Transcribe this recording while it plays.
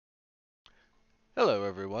Hello,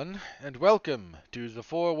 everyone, and welcome to the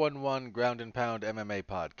 411 Ground and Pound MMA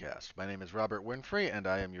podcast. My name is Robert Winfree, and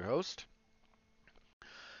I am your host.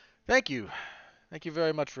 Thank you. Thank you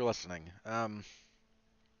very much for listening. I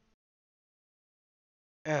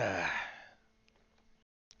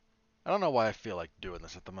don't know why I feel like doing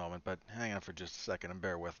this at the moment, but hang on for just a second and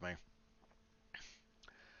bear with me.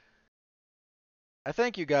 I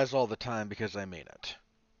thank you guys all the time because I mean it.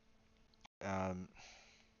 Um,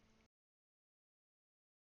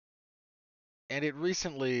 and it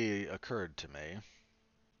recently occurred to me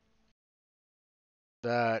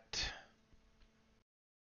that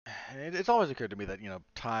it's always occurred to me that,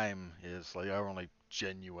 time is like our only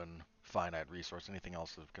genuine finite resource. Anything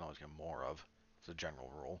else we can always get more of. It's a general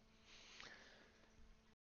rule.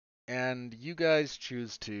 And you guys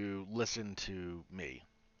choose to listen to me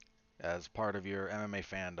as part of your MMA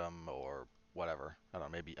fandom or whatever. I don't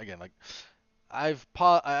know, maybe again like I've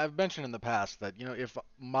mentioned in the past that if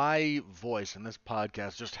my voice in this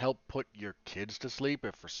podcast just helped put your kids to sleep,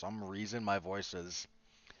 if for some reason my voice is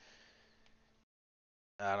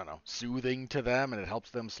I don't know, soothing to them and it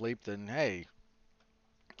helps them sleep, then hey,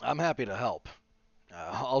 I'm happy to help.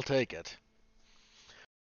 I'll take it.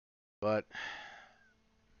 But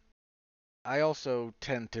I also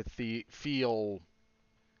tend to feel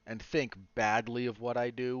and think badly of what I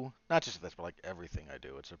do. Not just this, but like everything I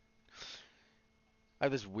do. I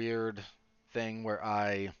have this weird thing where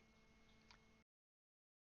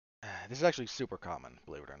this is actually super common,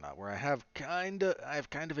 believe it or not, where I have kind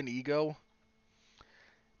of an ego,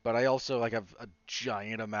 but I also like have a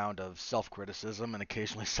giant amount of self-criticism and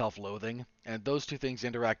occasionally self-loathing, and those two things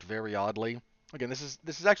interact very oddly. Again, this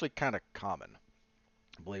is actually kind of common,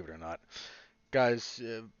 believe it or not. Guys,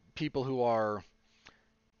 people who are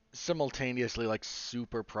simultaneously like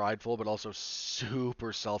super prideful but also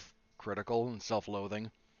super self-critical and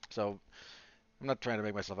self-loathing. So I'm not trying to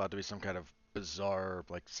make myself out to be some kind of bizarre,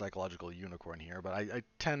 like, psychological unicorn here, but I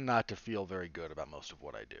tend not to feel very good about most of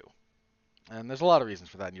what I do. And there's a lot of reasons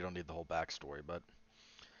for that, and you don't need the whole backstory, but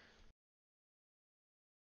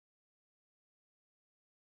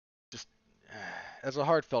just as a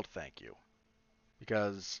heartfelt thank you.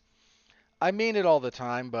 Because I mean it all the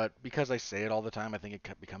time, but because I say it all the time, I think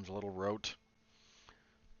it becomes a little rote.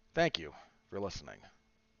 Thank you for listening.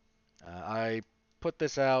 I put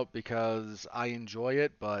this out because I enjoy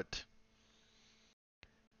it, but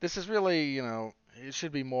this is really, it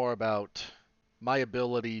should be more about my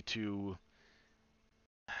ability to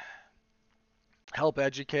help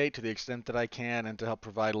educate to the extent that I can and to help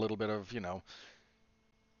provide a little bit of,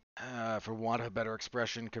 for want of a better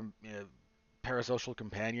expression, parasocial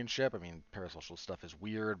companionship. I mean, parasocial stuff is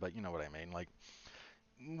weird, but you know what I mean. Like,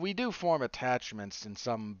 we do form attachments in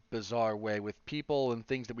some bizarre way with people and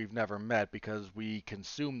things that we've never met because we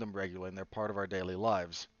consume them regularly and they're part of our daily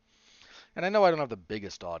lives. And I know I don't have the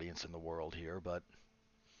biggest audience in the world here, but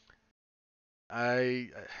I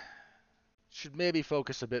should maybe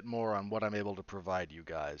focus a bit more on what I'm able to provide you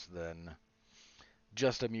guys than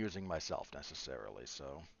just amusing myself necessarily.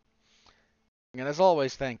 So, and as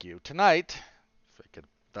always, thank you. Tonight, if I could,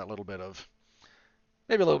 that little bit of,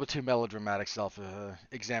 maybe a little bit too melodramatic self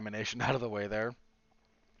examination out of the way there.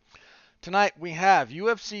 Tonight we have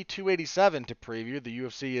UFC 287 to preview. The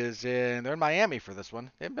UFC they're in Miami for this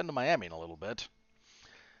one. They haven't been to Miami in a little bit.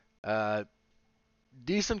 Uh,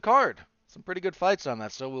 Decent card. Some pretty good fights on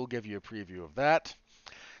that, so we'll give you a preview of that.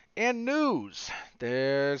 And news.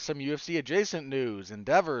 There's some UFC adjacent news.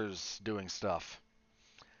 Endeavor's doing stuff.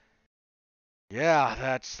 Yeah,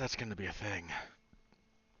 that's going to be a thing.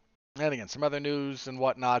 And again, some other news and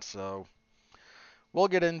whatnot, so we'll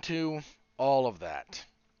get into all of that.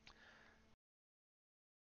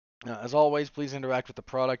 As always, please interact with the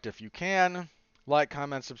product if you can. Like,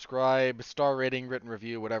 comment, subscribe, star rating, written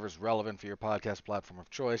review, whatever's relevant for your podcast platform of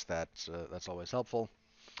choice. That's always helpful.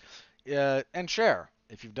 And share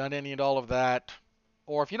if you've done any and all of that,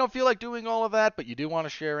 or if you don't feel like doing all of that, but you do want to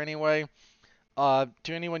share anyway. To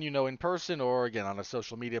anyone you know in person, or again on a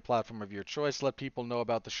social media platform of your choice, let people know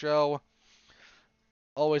about the show.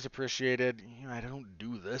 Always appreciated. I don't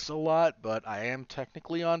do this a lot, but I am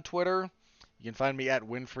technically on Twitter. You can find me at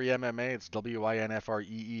Winfree MMA. It's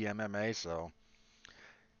WINFREE MMA. So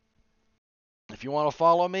if you want to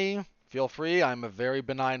follow me, feel free. I'm a very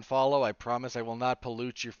benign follow. I promise I will not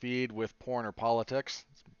pollute your feed with porn or politics.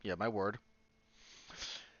 Yeah, my word.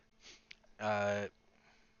 Uh,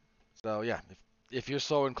 so yeah, if you're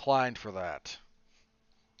so inclined for that,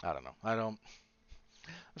 I don't know.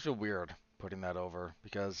 I feel weird putting that over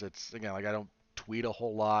because it's again like I don't tweet a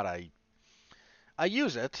whole lot. I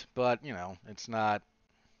use it, but it's not.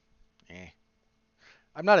 Eh.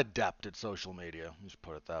 I'm not adept at social media. Just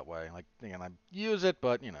put it that way. Like, again, I use it,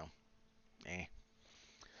 but eh.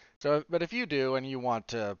 So, but if you do and you want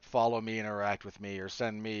to follow me, interact with me, or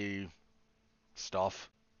send me stuff,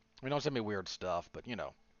 I mean, don't send me weird stuff, but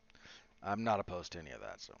I'm not opposed to any of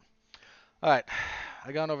that. So, all right,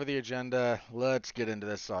 I gone over the agenda. Let's get into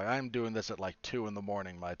this. Sorry, I'm doing this at like 2 in the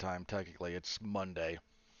morning my time. Technically, it's Monday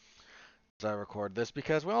as I record this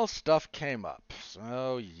because, well, stuff came up.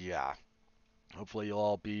 So, yeah. Hopefully you'll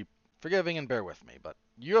all be forgiving and bear with me. But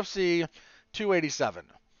UFC 287.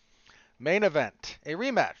 Main event. A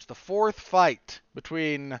rematch. The fourth fight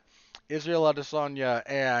between Israel Adesanya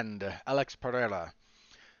and Alex Pereira.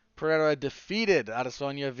 Pereira defeated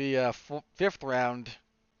Adesanya via fifth round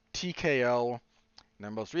TKO in their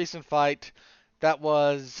most recent fight. That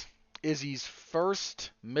was Izzy's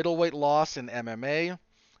first middleweight loss in MMA.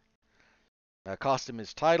 Cost him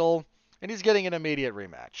his title, and he's getting an immediate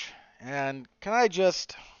rematch. And I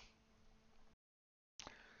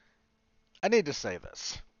need to say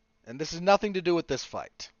this, and this has nothing to do with this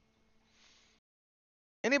fight.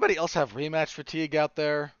 Anybody else have rematch fatigue out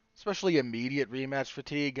there? Especially immediate rematch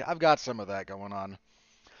fatigue? I've got some of that going on.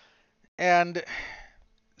 And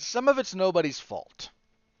some of it's nobody's fault.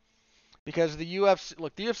 Because the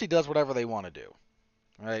UFC does whatever they want to do,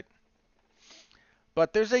 right?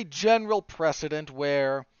 But there's a general precedent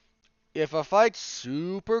where if a fight's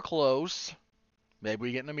super close, maybe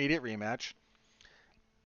we get an immediate rematch.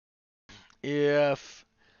 If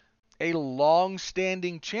a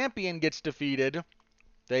long-standing champion gets defeated,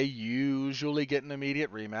 they usually get an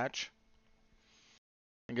immediate rematch.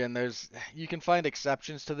 Again, you can find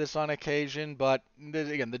exceptions to this on occasion, but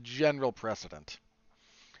again, the general precedent.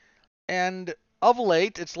 And of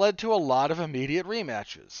late, it's led to a lot of immediate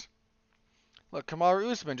rematches. Look,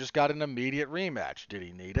 Kamaru Usman just got an immediate rematch. Did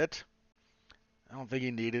he need it? I don't think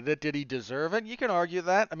he needed it. Did he deserve it? You can argue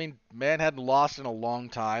that. I mean, man hadn't lost in a long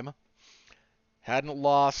time. Hadn't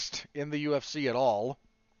lost in the UFC at all.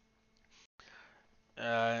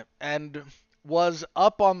 And was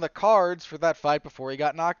up on the cards for that fight before he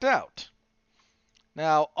got knocked out.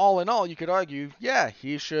 Now, all in all, you could argue, yeah,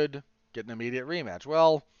 he should get an immediate rematch.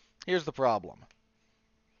 Well, here's the problem.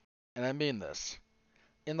 And I mean this.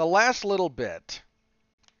 In the last little bit,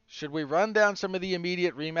 should we run down some of the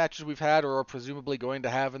immediate rematches we've had or are presumably going to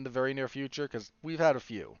have in the very near future? Because we've had a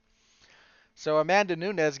few. So Amanda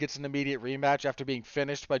Nunes gets an immediate rematch after being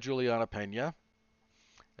finished by Juliana Pena.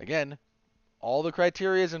 Again, all the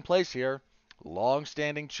criteria is in place here.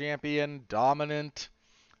 Long-standing champion, dominant.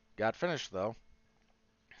 Got finished, though.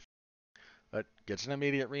 But gets an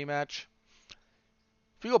immediate rematch.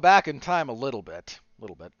 If you go back in time a little bit,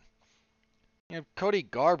 Cody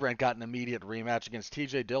Garbrandt got an immediate rematch against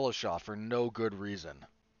TJ Dillashaw for no good reason.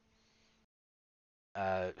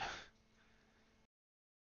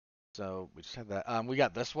 So we just had that. We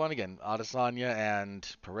got this one again, Adesanya and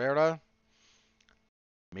Pereira.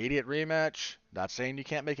 Immediate rematch. Not saying you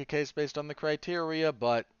can't make a case based on the criteria,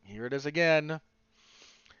 but here it is again.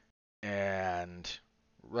 And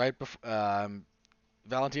right before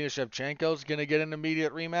Valentina Shevchenko's gonna get an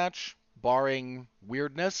immediate rematch, barring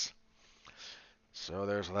weirdness. So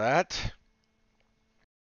there's that.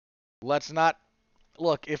 Let's not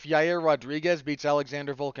look. If Yair Rodriguez beats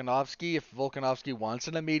Alexander Volkanovski, if Volkanovski wants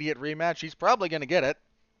an immediate rematch, he's probably gonna get it.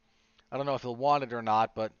 I don't know if he'll want it or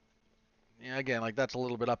not, but again, like that's a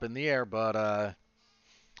little bit up in the air. But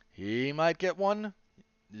he might get one.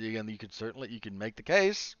 Again, you could make the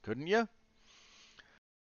case, couldn't you?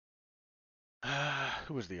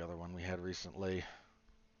 Who was the other one we had recently?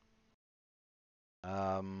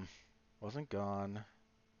 Wasn't gone.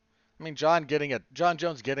 I mean, John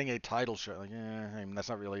Jones getting a title shot. Like, I mean, that's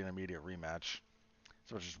not really an immediate rematch.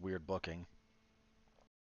 So it's just weird booking.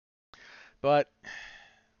 But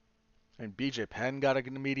I mean, BJ Penn got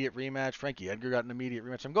an immediate rematch. Frankie Edgar got an immediate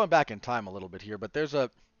rematch. I'm going back in time a little bit here, but there's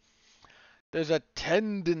a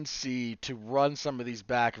tendency to run some of these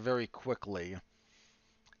back very quickly.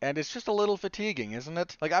 And it's just a little fatiguing, isn't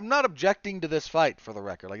it? Like, I'm not objecting to this fight, for the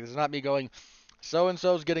record. Like, this is not me going,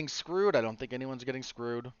 so-and-so's getting screwed. I don't think anyone's getting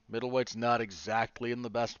screwed. Middleweight's not exactly in the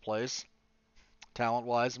best place,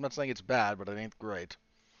 talent-wise. I'm not saying it's bad, but it ain't great.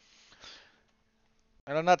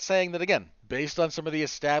 And I'm not saying that, again, based on some of the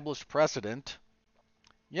established precedent,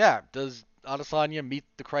 yeah, does Adesanya meet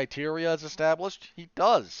the criteria as established? He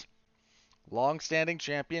does. Long-standing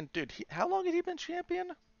champion. Dude, how long had he been champion?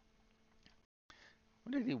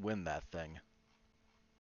 When did he win that thing?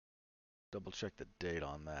 Double check the date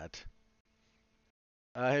on that.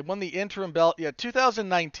 He won the interim belt,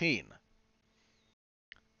 2019.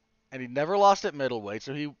 And he never lost at middleweight,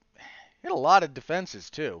 so he had a lot of defenses,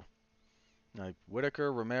 too. Like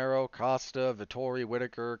Whitaker, Romero, Costa, Vittori,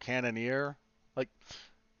 Whitaker, Cannonier. Like,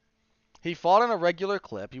 he fought on a regular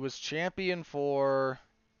clip. He was champion for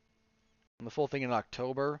the full thing in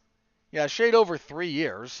October. Yeah, shade over 3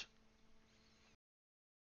 years.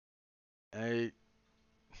 I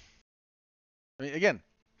mean, again,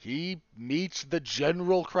 he meets the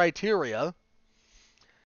general criteria,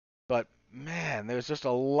 but man, there's just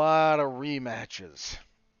a lot of rematches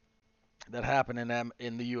that happen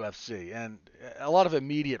in the UFC, and a lot of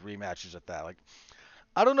immediate rematches at that. Like,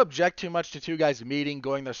 I don't object too much to two guys meeting,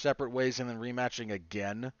 going their separate ways, and then rematching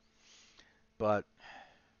again, but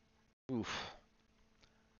oof.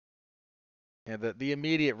 Yeah, the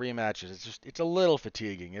immediate rematches, it's a little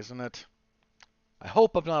fatiguing, isn't it? I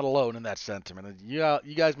hope I'm not alone in that sentiment. Yeah,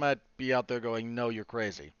 you guys might be out there going, no, you're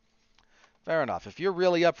crazy. Fair enough. If you're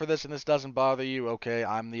really up for this and this doesn't bother you, okay,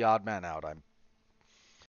 I'm the odd man out.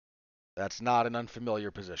 That's not an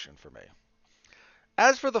unfamiliar position for me.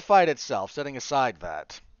 As for the fight itself, setting aside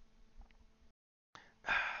that,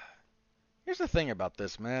 here's the thing about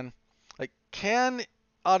this, man. Like, can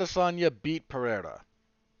Adesanya beat Pereira?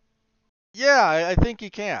 Yeah, I think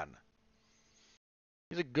he can.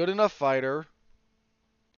 He's a good enough fighter.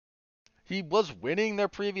 He was winning their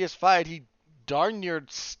previous fight. He darn near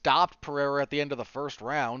stopped Pereira at the end of the first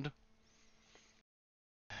round.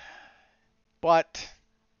 But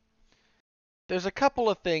there's a couple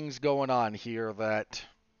of things going on here that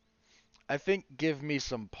I think give me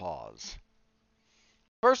some pause.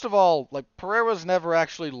 First of all, like, Pereira's never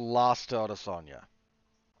actually lost to Adesanya.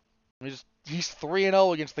 He's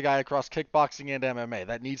 3-0 against the guy across kickboxing and MMA.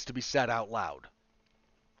 That needs to be said out loud.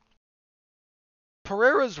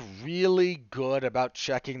 Pereira's really good about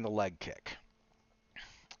checking the leg kick.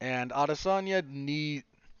 And Adesanya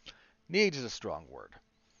needs is a strong word.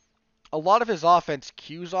 A lot of his offense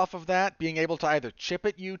cues off of that, being able to either chip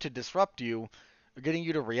at you to disrupt you, or getting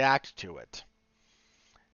you to react to it.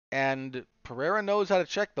 And Pereira knows how to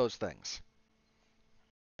check those things.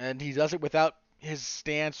 And he does it without his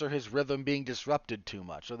stance or his rhythm being disrupted too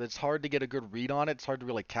much. So it's hard to get a good read on it. It's hard to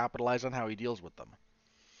really capitalize on how he deals with them.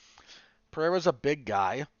 Pereira's a big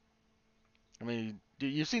guy. I mean,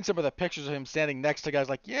 you've seen some of the pictures of him standing next to guys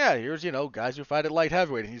like, yeah, here's, guys who fight at light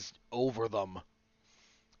heavyweight, and he's over them.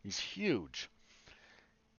 He's huge.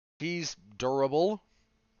 He's durable.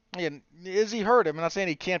 And is he hurt? I'm not saying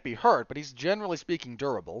he can't be hurt, but he's generally speaking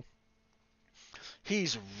durable.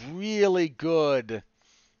 He's really good.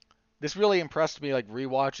 This really impressed me, like,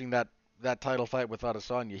 rewatching that title fight with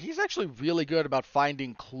Adesanya. He's actually really good about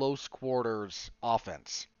finding close quarters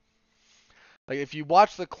offense. Like, if you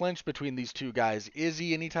watch the clinch between these two guys,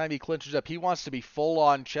 Izzy, anytime he clinches up, he wants to be full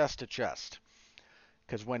on chest to chest.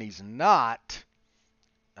 Because when he's not,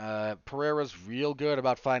 Pereira's real good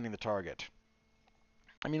about finding the target.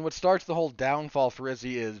 I mean, what starts the whole downfall for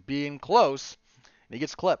Izzy is being close, and he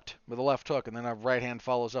gets clipped with a left hook, and then a right hand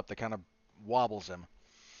follows up that kind of wobbles him.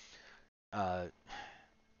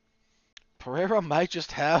 Pereira might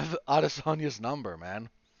just have Adesanya's number, man.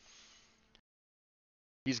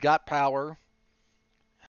 He's got power.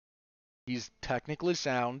 He's technically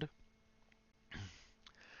sound.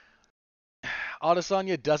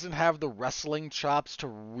 Adesanya doesn't have the wrestling chops to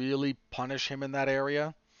really punish him in that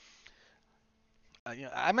area.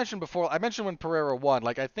 I mentioned when Pereira won,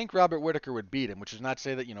 like, I think Robert Whitaker would beat him, which is not to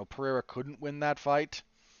say that, Pereira couldn't win that fight.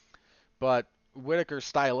 But Whitaker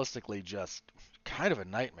stylistically just kind of a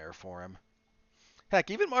nightmare for him.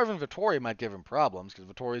 Heck, even Marvin Vettori might give him problems, because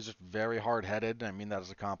Vettori is just very hard-headed. I mean that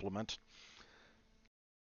as a compliment.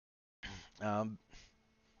 I'll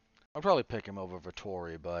probably pick him over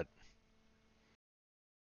Vettori, but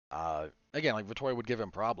again, like, Vettori would give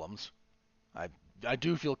him problems. I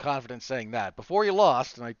do feel confident saying that. Before he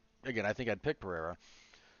lost, and I think I'd pick Pereira.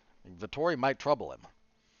 Vettori might trouble him.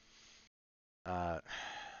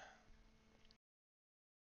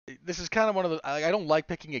 This is kind of one of the... I don't like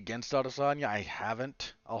picking against Adesanya. I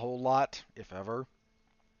haven't a whole lot, if ever.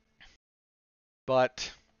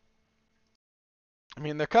 But, I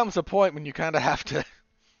mean, there comes a point when you kind of have to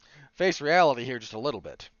face reality here just a little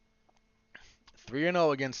bit.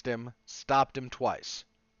 3-0 against him, stopped him twice.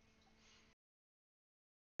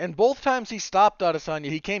 And both times he stopped Adesanya,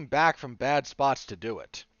 he came back from bad spots to do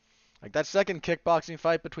it. Like, that second kickboxing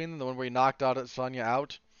fight between them, the one where he knocked Adesanya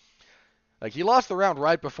out, like, he lost the round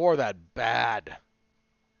right before that bad.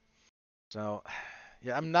 So,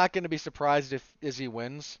 yeah, I'm not going to be surprised if Izzy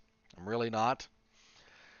wins. I'm really not.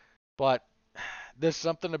 But there's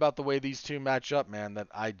something about the way these two match up, man, that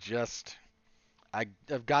I've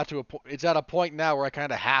got to a point. It's at a point now where I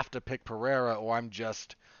kind of have to pick Pereira, or I'm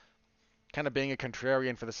just kind of being a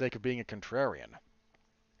contrarian for the sake of being a contrarian.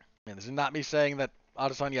 And this is not me saying that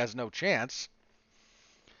Adesanya has no chance,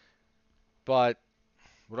 but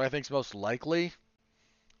what do I think is most likely?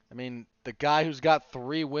 I mean, the guy who's got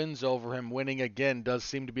 3 wins over him winning again does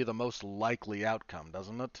seem to be the most likely outcome,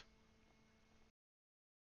 doesn't it?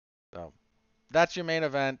 So, that's your main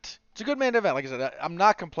event. It's a good main event. Like I said, I'm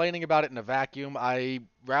not complaining about it in a vacuum. I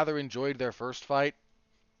rather enjoyed their first fight,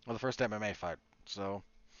 or the first MMA fight. So,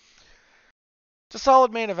 it's a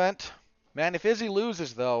solid main event. Man, if Izzy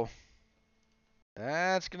loses, though,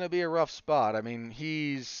 that's going to be a rough spot. I mean,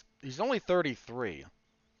 he's only 33,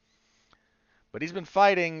 but he's been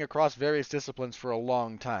fighting across various disciplines for a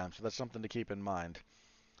long time, so that's something to keep in mind.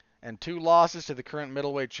 And 2 losses to the current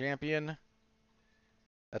middleweight champion,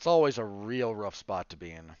 that's always a real rough spot to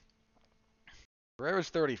be in. Pereira's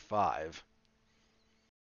 35.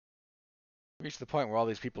 Reached the point where all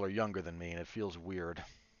these people are younger than me, and it feels weird.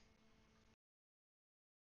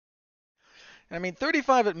 And I mean,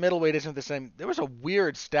 35 at middleweight isn't the same. There was a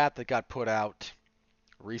weird stat that got put out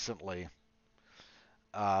recently.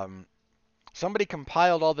 Somebody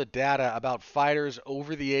compiled all the data about fighters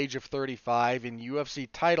over the age of 35 in UFC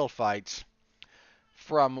title fights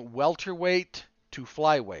from welterweight to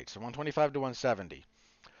flyweight, so 125 to 170.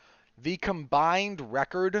 The combined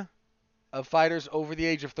record of fighters over the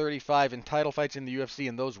age of 35 in title fights in the UFC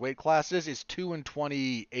in those weight classes is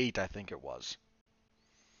 2-28, I think it was.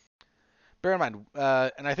 Bear in mind,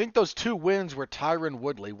 and I think those 2 wins were Tyron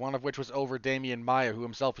Woodley, one of which was over Damian Maia, who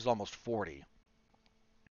himself was almost 40.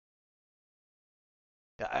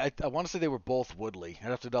 I want to say they were both Woodley. I'd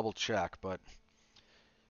have to double check, but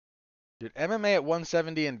dude, MMA at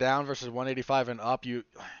 170 and down versus 185 and up,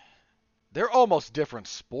 they're almost different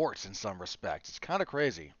sports in some respects. It's kind of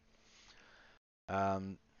crazy.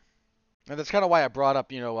 And that's kind of why I brought up,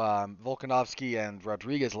 Volkanovski and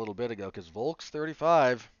Rodriguez a little bit ago, because Volk's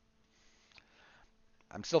 35.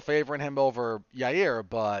 I'm still favoring him over Yair,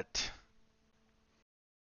 but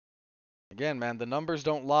again, man, the numbers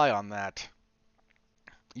don't lie on that.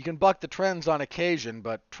 You can buck the trends on occasion,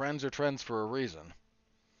 but trends are trends for a reason.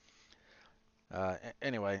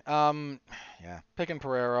 Anyway, yeah, picking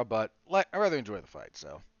Pereira, but I rather enjoy the fight,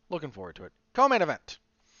 so looking forward to it. Co-main event: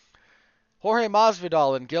 Jorge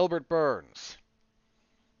Masvidal and Gilbert Burns.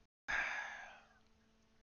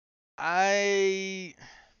 I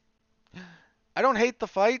don't hate the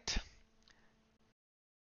fight,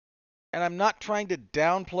 and I'm not trying to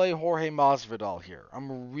downplay Jorge Masvidal here.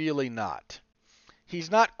 I'm really not. He's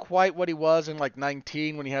not quite what he was in like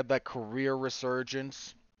 19 when he had that career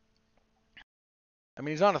resurgence. I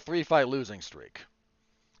mean, he's on a 3-fight losing streak.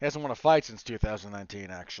 He hasn't won a fight since 2019,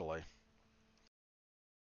 actually.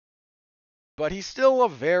 But he's still a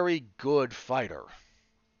very good fighter.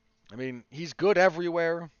 I mean, he's good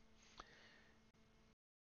everywhere.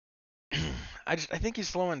 I think he's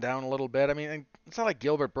slowing down a little bit. I mean, it's not like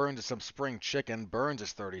Gilbert Burns is some spring chicken. Burns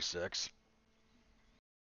is 36.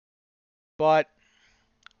 But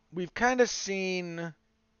we've kind of seen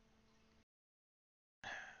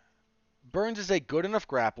Burns is a good enough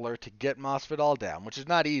grappler to get Masvidal down, which is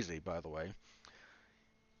not easy, by the way.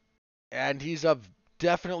 And he's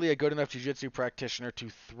definitely a good enough jiu-jitsu practitioner to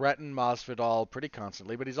threaten Masvidal pretty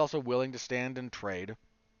constantly, but he's also willing to stand and trade.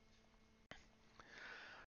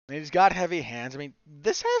 And he's got heavy hands. I mean,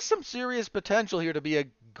 this has some serious potential here to be a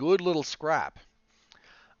good little scrap.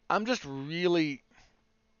 I'm just really...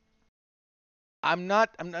 I'm not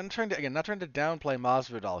trying to, again, not trying to downplay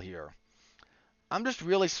Masvidal here. I'm just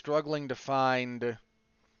really struggling to find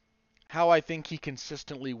how I think he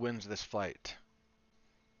consistently wins this fight.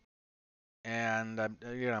 And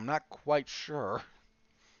I'm not quite sure.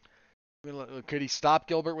 I mean, could he stop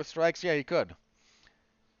Gilbert with strikes? Yeah, he could.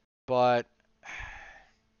 But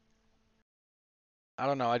I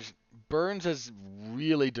don't know. Burns has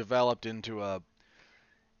really developed into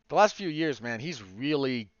the last few years, man. He's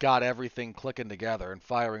really got everything clicking together and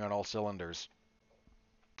firing on all cylinders.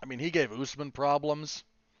 I mean, he gave Usman problems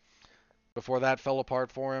before that fell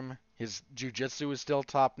apart for him. His jiu-jitsu is still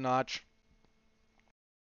top notch.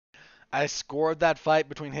 I scored that fight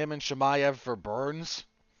between him and Chimaev for Burns.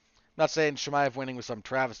 Not saying Chimaev winning was some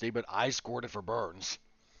travesty, but I scored it for Burns.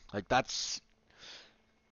 Like, that's...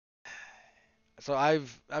 So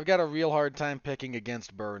I've got a real hard time picking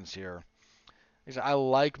against Burns here. I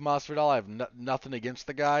like Masvidal. I have nothing against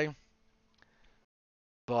the guy.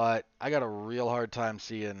 But I got a real hard time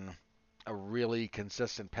seeing a really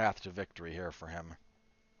consistent path to victory here for him.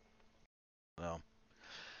 So,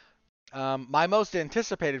 my most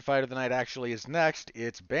anticipated fight of the night actually is next.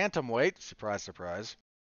 It's bantamweight. Surprise, surprise.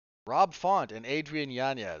 Rob Font and Adrian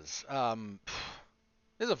Yanez.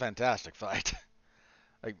 This is a fantastic fight.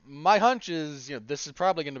 Like, my hunch is, this is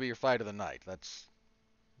probably going to be your fight of the night. That's,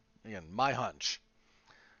 again, my hunch.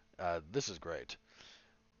 This is great.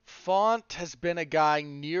 Font has been a guy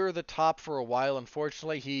near the top for a while.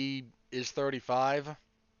 Unfortunately, he is 35.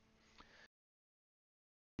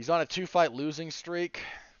 He's on a 2-fight losing streak.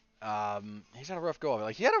 He's had a rough go of it.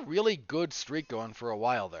 Like, he had a really good streak going for a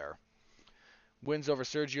while there. Wins over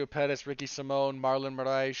Sergio Pettis, Ricky Simone, Marlon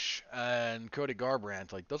Moraes, and Cody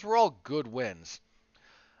Garbrandt. Like, those were all good wins.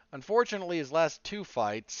 Unfortunately, his last 2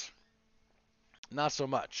 fights, not so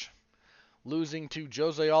much. Losing to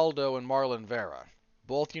Jose Aldo and Marlon Vera.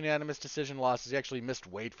 Both unanimous decision losses. He actually missed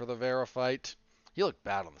weight for the Vera fight. He looked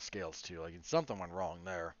bad on the scales, too. Like, something went wrong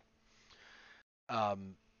there.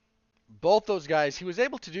 Both those guys, he was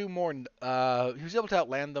able to do more. He was able to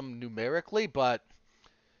outland them numerically, but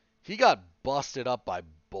he got busted up by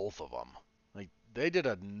both of them. Like, they did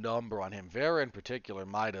a number on him. Vera, in particular,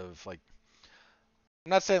 might have, like, I'm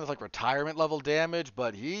not saying it's like retirement level damage,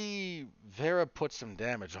 but Vera put some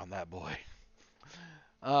damage on that boy.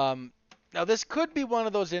 Now, this could be one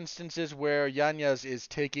of those instances where Yanez is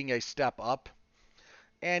taking a step up,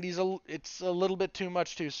 and it's a little bit too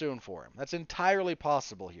much too soon for him. That's entirely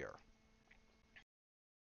possible here.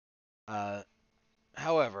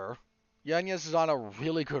 However, Yanez is on a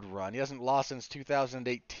really good run. He hasn't lost since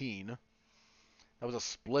 2018. That was a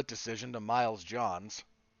split decision to Miles Johns.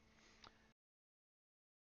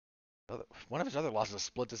 One of his other losses is a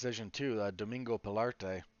split decision too, Domingo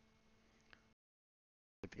Pilarte.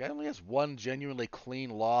 The guy only has one genuinely clean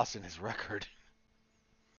loss in his record.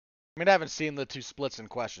 I mean, I haven't seen the 2 splits in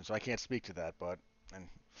question, so I can't speak to that, and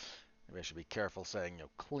maybe I should be careful saying,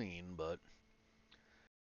 clean, but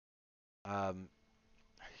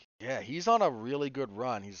yeah, he's on a really good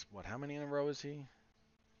run. He's, how many in a row is he?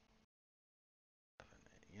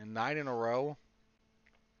 9 in a row.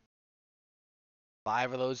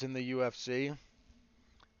 5 of those in the UFC.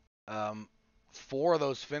 4 of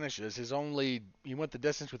those finishes. He went the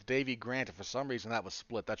distance with Davey Grant, and for some reason that was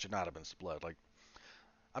split. That should not have been split. Like,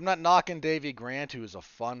 I'm not knocking Davey Grant, who is a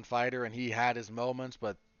fun fighter, and he had his moments,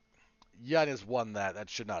 but Yanez won that.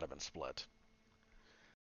 That should not have been split.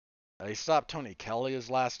 He stopped Tony Kelly his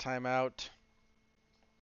last time out.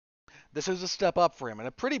 This is a step up for him, and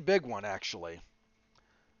a pretty big one, actually.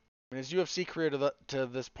 I mean, his UFC career to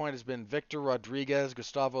this point has been Victor Rodriguez,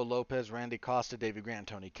 Gustavo Lopez, Randy Costa, Davey Grant, and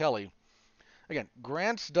Tony Kelly. Again,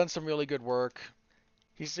 Grant's done some really good work.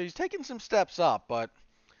 He's taken some steps up, but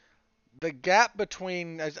the gap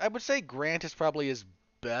between, I would say Grant is probably his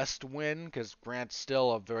best win, because Grant's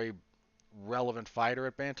still a very relevant fighter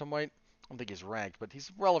at bantamweight. I don't think he's ranked, but he's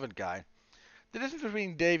a relevant guy. The difference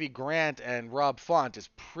between Davey Grant and Rob Font is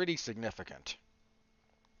pretty significant.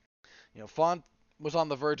 Font was on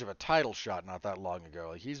the verge of a title shot not that long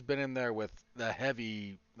ago. Like, he's been in there with the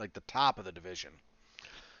heavy, like the top of the division.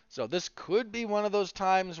 So this could be one of those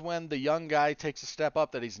times when the young guy takes a step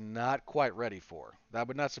up that he's not quite ready for. That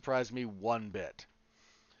would not surprise me one bit.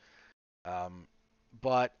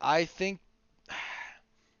 But I think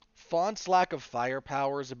Font's lack of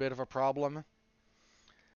firepower is a bit of a problem.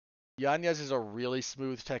 Yanez is a really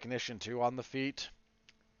smooth technician, too, on the feet.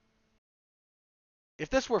 If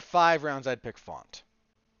this were 5 rounds, I'd pick Font.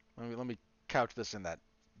 Let me couch this in that.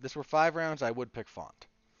 If this were 5 rounds, I would pick Font.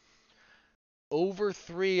 Over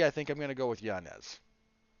 3, I think I'm going to go with Yanez.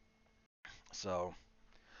 So,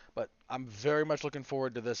 but I'm very much looking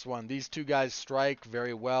forward to this one. These 2 guys strike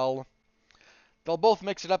very well. They'll both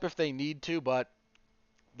mix it up if they need to, but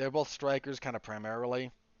they're both strikers kind of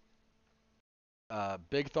primarily.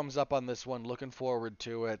 Big thumbs up on this one. Looking forward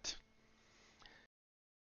to it.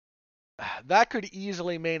 That could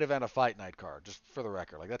easily main event a fight night card, just for the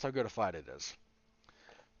record. Like, that's how good a fight it is.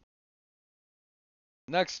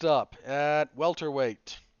 Next up, at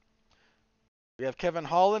welterweight, we have Kevin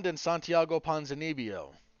Holland and Santiago Ponzinibbio.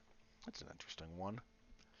 That's an interesting one.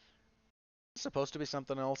 Is it supposed to be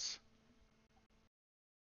something else?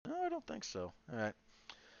 No, I don't think so. All right.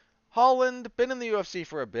 Holland, been in the UFC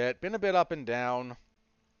for a bit, been a bit up and down.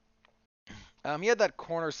 He had that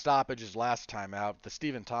corner stoppage his last time out, the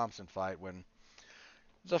Stephen Thompson fight, when it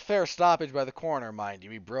was a fair stoppage by the corner, mind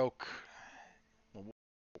you. He broke,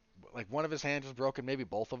 like, one of his hands was broken, maybe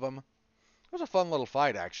both of them. It was a fun little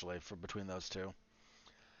fight, actually, between those 2.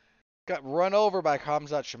 Got run over by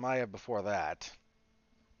Khamzat Chimaev before that.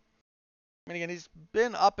 I mean, again, he's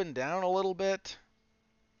been up and down a little bit.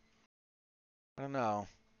 I don't know.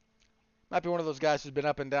 Might be one of those guys who's been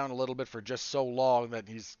up and down a little bit for just so long that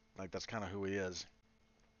he's, like, that's kind of who he is.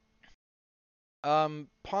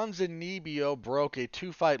 Ponzinibbio broke a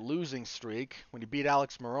 2-fight losing streak when he beat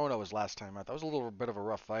Alex Morono his last time out. That was a little bit of a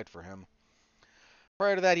rough fight for him.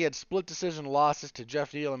 Prior to that, he had split decision losses to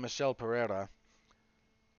Jeff Neal and Michel Pereira.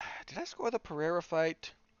 Did I score the Pereira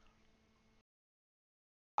fight?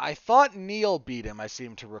 I thought Neal beat him, I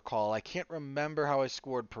seem to recall. I can't remember how I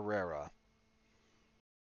scored Pereira.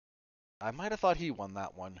 I might have thought he won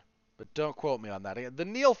that one, but don't quote me on that. The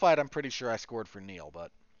Neal fight, I'm pretty sure I scored for Neal, but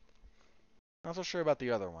not so sure about the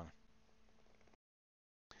other one.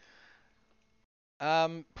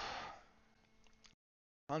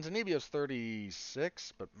 Ponzinibbio's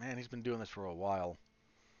 36, but man, he's been doing this for a while.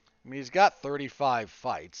 I mean, he's got 35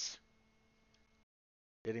 fights,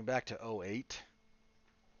 dating back to 08.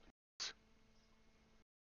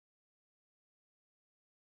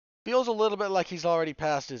 Feels a little bit like he's already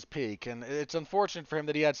past his peak, and it's unfortunate for him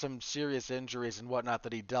that he had some serious injuries and whatnot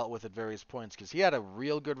that he dealt with at various points, because he had a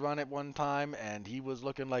real good run at one time, and he was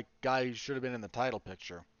looking like a guy who should have been in the title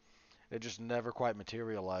picture. It just never quite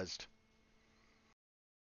materialized.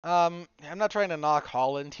 I'm not trying to knock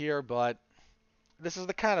Holland here, but this is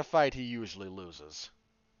the kind of fight he usually loses.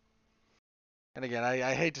 And again,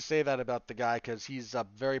 I hate to say that about the guy because he's a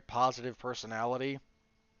very positive personality,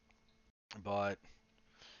 but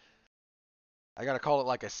I gotta call it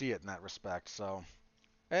like I see it in that respect. So,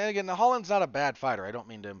 and again, Holland's not a bad fighter. I don't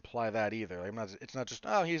mean to imply that either. It's not just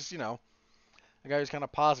he's a guy who's kind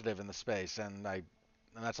of positive in the space, and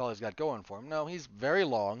that's all he's got going for him. No, he's very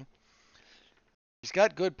long. He's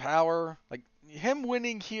got good power. Like him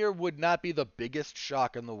winning here would not be the biggest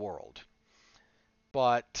shock in the world.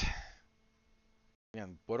 But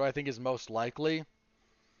again, what do I think is most likely?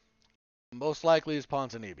 Most likely is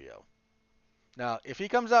Ponzinibbio. Now, if he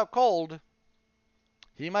comes out cold,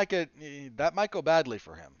 that might go badly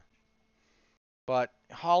for him. But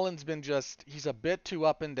Holland's been he's a bit too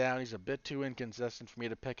up and down. He's a bit too inconsistent for me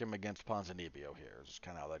to pick him against Ponzinibbio here. It's just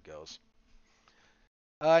kind of how that goes.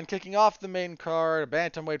 And kicking off the main card, a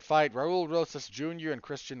bantamweight fight, Raul Rosas Jr. and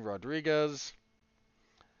Christian Rodriguez.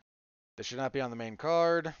 This should not be on the main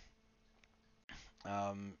card.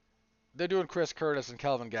 They're doing Chris Curtis and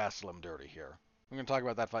Kelvin Gastelum dirty here. I'm going to talk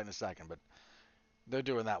about that fight in a second, but they're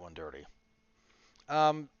doing that one dirty.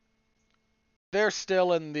 They're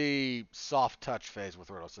still in the soft touch phase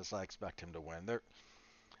with Rosas. I expect him to win.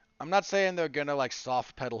 I'm not saying they're going to like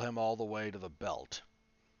soft pedal him all the way to the belt.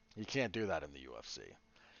 You can't do that in the UFC.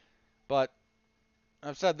 But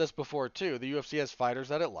I've said this before too. The UFC has fighters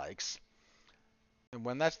that it likes. And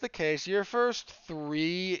when that's the case, your first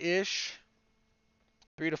 3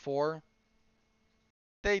 to 4,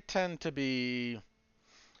 they tend to be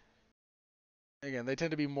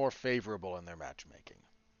more favorable in their matchmaking.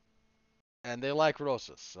 And they like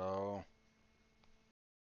Rosas, so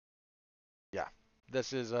yeah.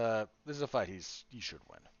 This is a fight he should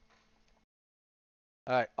win.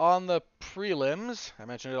 Alright, on the prelims, I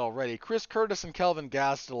mentioned it already, Chris Curtis and Kelvin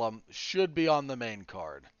Gastelum should be on the main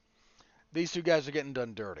card. These two guys are getting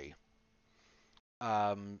done dirty.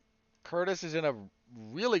 Curtis is in a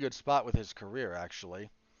really good spot with his career, actually.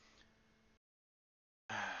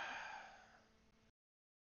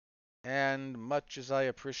 And much as I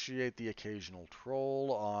appreciate the occasional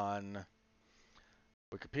troll on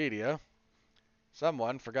Wikipedia,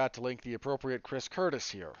 someone forgot to link the appropriate Chris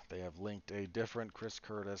Curtis here. They have linked a different Chris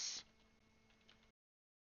Curtis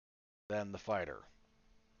than the fighter.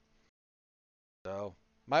 So,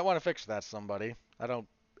 might want to fix that, somebody. I don't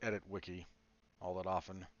edit Wiki all that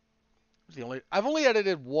often. I've only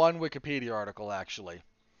edited one Wikipedia article, actually.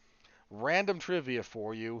 Random trivia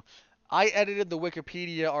for you. I edited the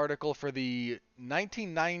Wikipedia article for the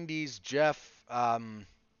 1990s Jeff, I'm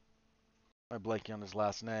blanking on his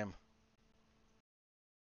last name.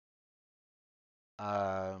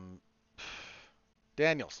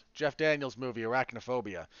 Daniels. Jeff Daniels movie,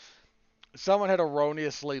 Arachnophobia. Someone had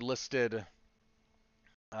erroneously listed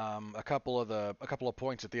a couple of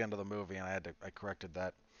points at the end of the movie, and I corrected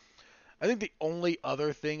that. I think the only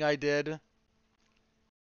other thing I did.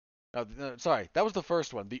 Sorry, that was the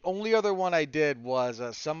first one. The only other one I did was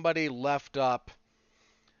somebody left up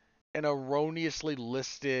an erroneously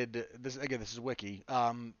listed. This is Wiki.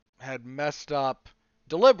 Had messed up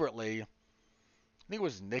deliberately. I think it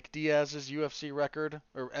was Nick Diaz's UFC record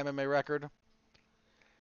or MMA record.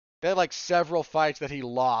 They had like several fights that he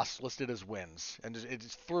lost listed as wins, and it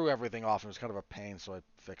just threw everything off. It was kind of a pain, so I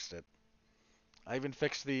fixed it. I even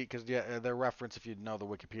fixed because their reference, if you know the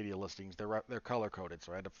Wikipedia listings, they're color coded,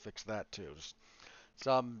 so I had to fix that too. Just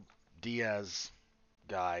some Diaz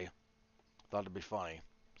guy thought it'd be funny,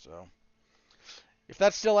 so if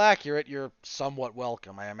that's still accurate, you're somewhat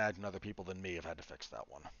welcome. I imagine other people than me have had to fix that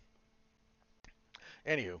one.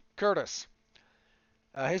 Anywho, Curtis.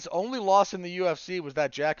 His only loss in the UFC was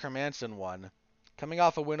that Jack Hermanson one. Coming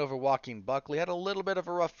off a win over Joaquin Buckley, had a little bit of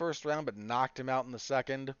a rough first round, but knocked him out in the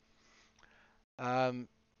second. Then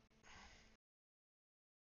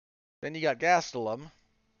you got Gastelum,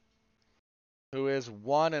 who is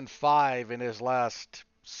 1-5 in his last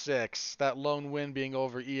 6. That lone win being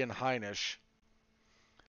over Ian Heinisch.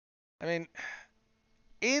 I mean,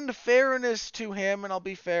 in fairness to him, and I'll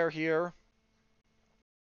be fair here,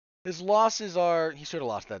 his losses are... He should have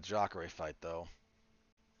lost that Jacare fight, though,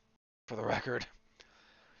 for the record.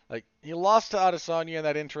 Like, he lost to Adesanya in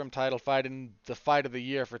that interim title fight in the fight of the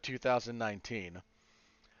year for 2019.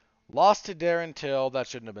 Lost to Darren Till. That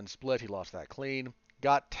shouldn't have been split. He lost that clean.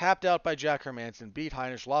 Got tapped out by Jack Hermanson. Beat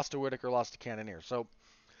Heinisch. Lost to Whitaker. Lost to Cannonier. So,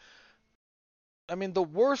 I mean, the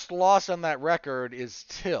worst loss on that record is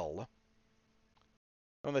Till.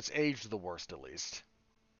 One that's aged the worst, at least.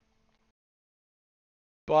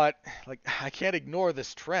 But, like, I can't ignore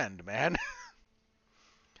this trend, man.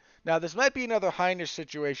 Now, this might be another Heinisch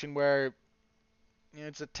situation where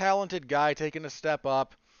it's a talented guy taking a step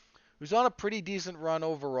up, who's on a pretty decent run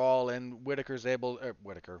overall, and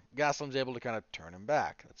Gastelum's able to kind of turn him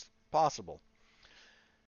back. That's possible.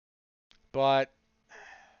 But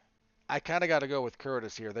I kind of got to go with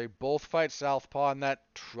Curtis here. They both fight southpaw, and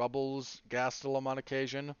that troubles Gastelum on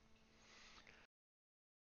occasion.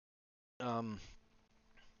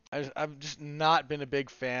 I've just not been a big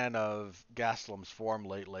fan of Gastelum's form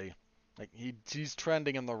lately. Like he's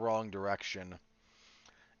trending in the wrong direction.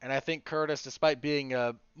 And I think Curtis, despite being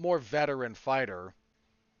a more veteran fighter,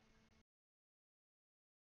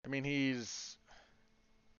 I mean he's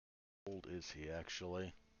how old is he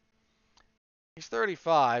actually? He's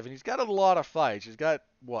 35 and he's got a lot of fights. He's got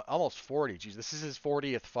what, almost 40. Geez, this is his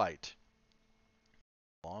 40th fight.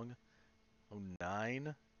 Long?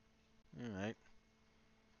 09? All right.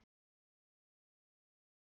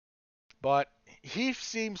 But he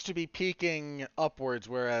seems to be peaking upwards,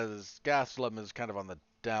 whereas Gastelum is kind of on the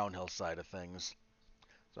downhill side of things.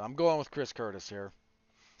 So I'm going with Chris Curtis here.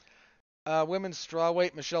 Women's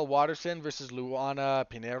strawweight, Michelle Waterson versus Luana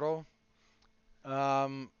Pinheiro.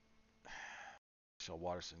 Michelle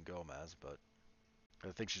Waterson Gomez, but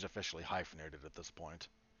I think she's officially hyphenated at this point.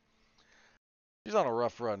 She's on a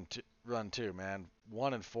rough run too, man.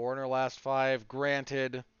 1-4 in her last 5.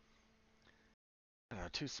 Granted, I don't know,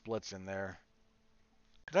 2 splits in there.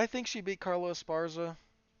 Did I think she beat Carla Esparza?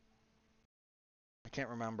 I can't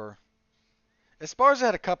remember. Esparza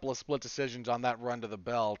had a couple of split decisions on that run to the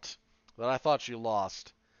belt that I thought she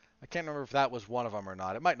lost. I can't remember if that was one of them or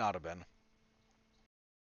not. It might not have been.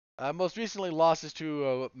 Most recently losses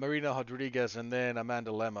to Marina Rodriguez and then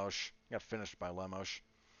Amanda Lemos. Got finished by Lemos.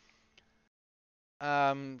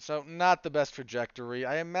 So not the best trajectory.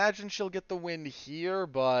 I imagine she'll get the win here,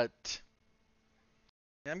 but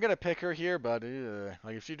I'm gonna pick her here. But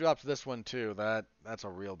like if she drops this one too, that's a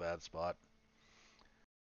real bad spot.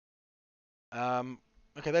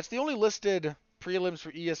 Okay, that's the only listed prelims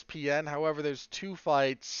for ESPN. However, there's 2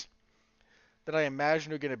 fights that I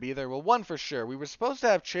imagine are going to be there. Well, one for sure. We were supposed to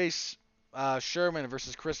have Chase Sherman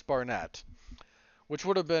versus Chris Barnett, which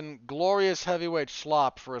would have been glorious heavyweight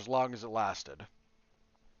slop for as long as it lasted.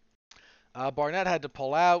 Barnett had to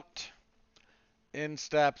pull out. In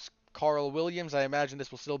steps Carl Williams. I imagine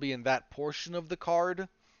this will still be in that portion of the card.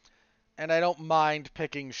 And I don't mind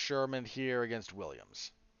picking Sherman here against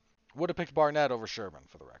Williams. Would have picked Barnett over Sherman,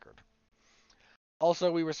 for the record.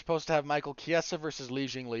 Also, we were supposed to have Michael Chiesa versus Li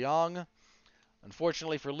Jingliang.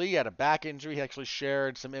 Unfortunately for Lee, he had a back injury. He actually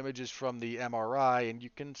shared some images from the MRI, and you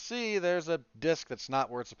can see there's a disc that's not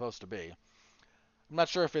where it's supposed to be. I'm not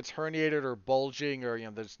sure if it's herniated or bulging, or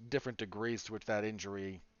there's different degrees to which that's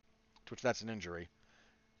an injury,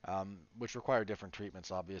 which require different treatments,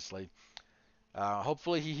 obviously.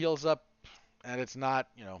 Hopefully he heals up, and it's not,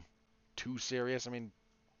 too serious. I mean,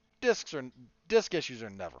 disc issues are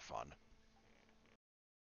never fun.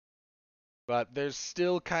 But they're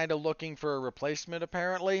still kind of looking for a replacement,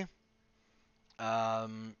 apparently.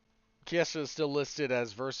 Chiesa is still listed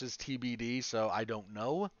as versus TBD, so I don't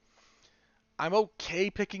know. I'm okay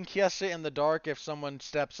picking Chiesa in the dark if someone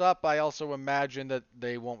steps up. I also imagine that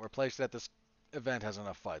they won't replace that. This event has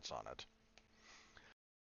enough fights on it.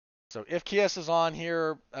 So if Chiesa's on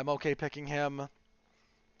here, I'm okay picking him.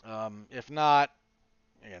 If not,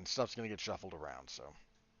 again, stuff's going to get shuffled around. So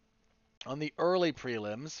on the early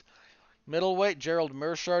prelims, middleweight, Gerald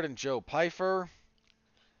Meerschaert and Joe Pyfer.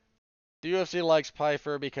 The UFC likes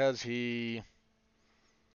Pyfer because he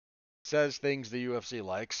says things the UFC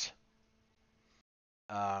likes.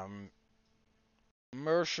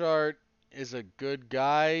 Meerschaert is a good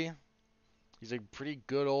guy. He's a pretty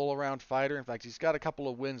good all-around fighter. In fact, he's got a couple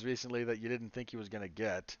of wins recently that you didn't think he was going to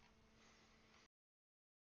get.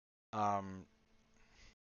 Um,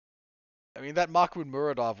 I mean, that Mahmoud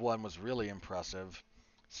Muradov one was really impressive.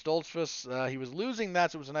 Stoltzfus, he was losing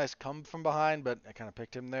that, so it was a nice come from behind, but I kind of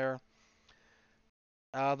picked him there.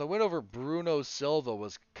 The win over Bruno Silva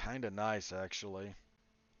was kind of nice, actually.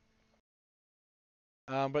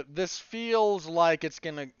 But this feels like it's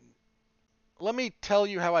going to... Let me tell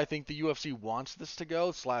you how I think the UFC wants this to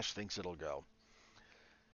go, / thinks it'll go.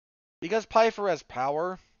 Because Pyfer has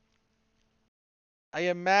power, I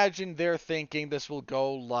imagine they're thinking this will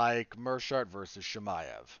go like Meerschaert versus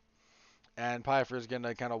Chimaev. And Pyfer is going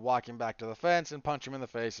to kind of walk him back to the fence and punch him in the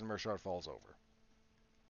face, and Meerschaert falls over.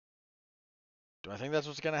 Do I think that's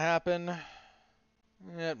what's going to happen?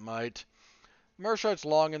 It might. Meerschaert's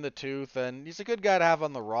long in the tooth, and he's a good guy to have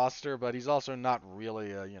on the roster, but he's also not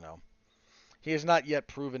really a, he has not yet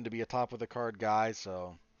proven to be a top of the card guy,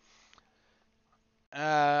 so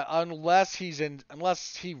unless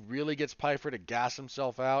he really gets Pyfer to gas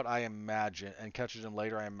himself out, I imagine, and catches him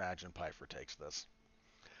later, I imagine Pyfer takes this.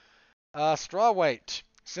 Strawweight,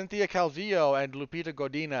 Cynthia Calvillo and Lupita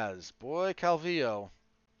Godinez. Boy, Calvillo.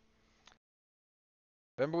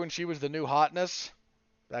 Remember when she was the new hotness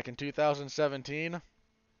back in 2017?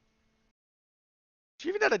 She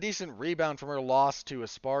even had a decent rebound from her loss to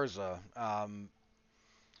Esparza.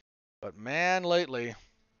 But man, lately,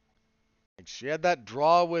 she had that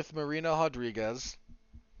draw with Marina Rodriguez.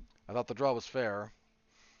 I thought the draw was fair.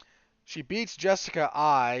 She beats Jessica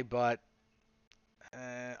I, but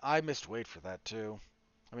I missed weight for that too.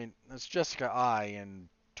 I mean, it's Jessica I in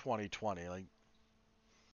 2020. Like,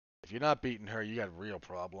 if you're not beating her, you got real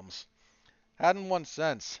problems. Hadn't won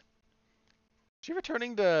since. She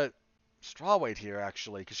returning to strawweight here,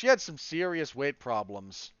 actually, because she had some serious weight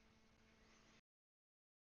problems.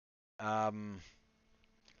 Yeah,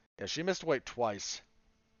 she missed weight twice.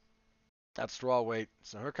 That's strawweight,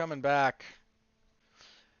 so her coming back.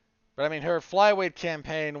 But I mean, her flyweight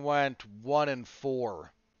campaign went 1-4.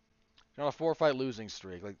 She's on a 4-fight losing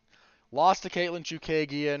streak. Like, lost to Caitlin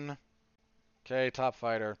Chukagian. Okay, top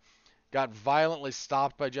fighter. Got violently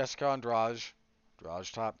stopped by Jessica Andrade.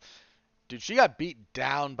 Andrade top. Dude, she got beat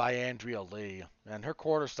down by Andrea Lee. And her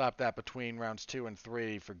quarter stopped that between rounds 2 and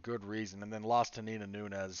 3 for good reason. And then lost to Nina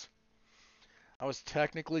Nunes. I was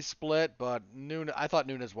technically split, but I thought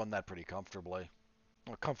Nunes won that pretty comfortably.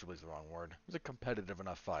 Well, comfortably is the wrong word. It was a competitive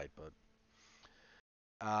enough fight, but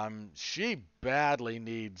she badly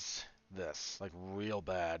needs this, like real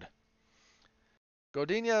bad.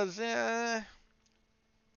 Godinez,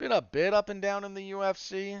 been a bit up and down in the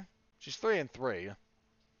UFC. She's 3-3.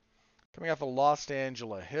 Coming off of lost to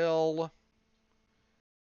Angela Hill.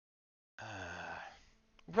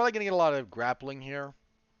 We're probably gonna get a lot of grappling here.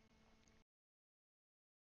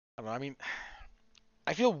 I don't know. I mean,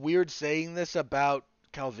 I feel weird saying this about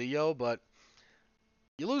Calvillo, but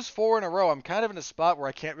you lose 4 in a row. I'm kind of in a spot where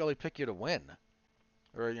I can't really pick you to win.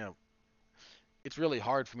 Or, it's really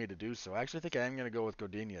hard for me to do so. I actually think I am going to go with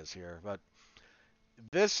Godinez here. But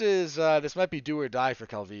this might be do or die for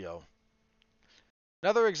Calvillo.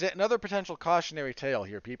 Another potential cautionary tale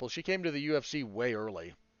here, people. She came to the UFC way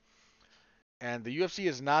early. And the UFC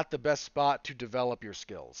is not the best spot to develop your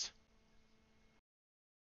skills.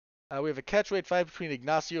 We have a catchweight fight between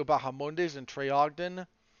Ignacio Bahamondes and Trey Ogden.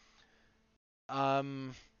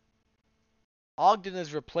 Ogden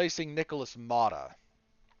is replacing Nicholas Mata,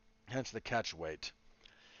 hence the catchweight.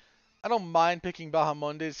 I don't mind picking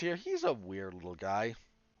Bahamondes here. He's a weird little guy.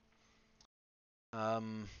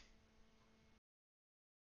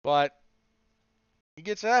 But he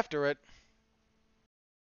gets after it.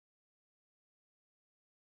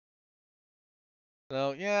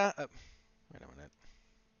 So, yeah. Wait a minute.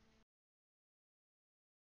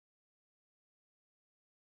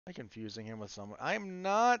 Am I confusing him with someone? I'm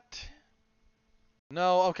not.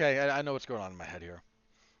 No, okay. I know what's going on in my head here.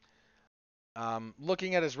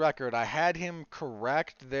 Looking at his record, I had him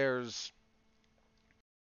correct. There's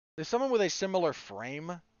someone with a similar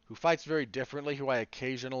frame who fights very differently, who I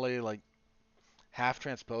occasionally like half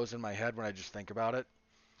transpose in my head when I just think about it.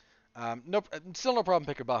 Nope, still no problem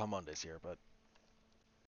picking Bahamondes here, but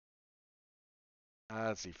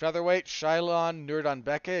let's see. Featherweight, Shailon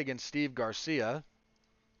Nurdanbeke against Steve Garcia.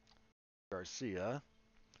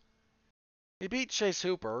 He beat Chase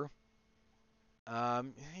Hooper.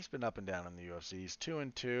 He's been up and down in the UFC. He's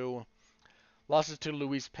 2-2. Losses to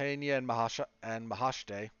Luis Pena and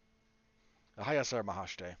Mahashte. Hayasar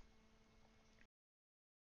Mahashte.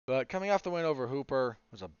 But coming off the win over Hooper,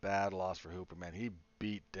 it was a bad loss for Hooper, man. He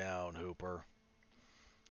beat down Hooper.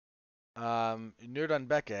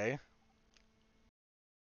 Nurdanbeke.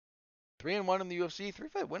 3-1 in the UFC.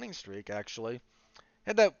 3-fight winning streak, actually.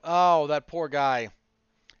 Had that poor guy.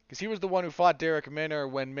 Because he was the one who fought Derek Minner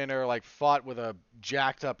when Minner, like, fought with a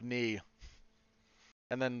jacked up knee.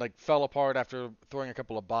 And then, like, fell apart after throwing a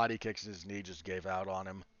couple of body kicks and his knee just gave out on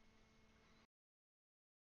him.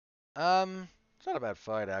 It's not a bad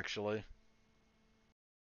fight, actually.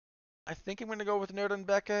 I think I'm going to go with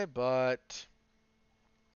Nurdenbeke, but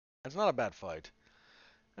it's not a bad fight.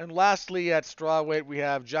 And lastly, at strawweight, we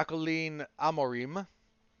have Jacqueline Amorim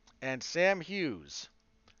and Sam Hughes.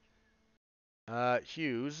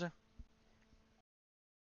 Hughes.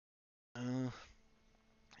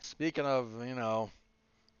 Speaking of,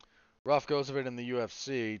 rough goes of it in the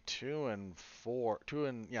UFC,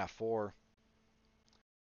 4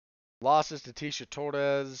 losses to Tisha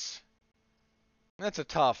Torres. That's a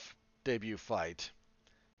tough debut fight.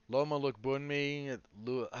 Loma Lukbunmi,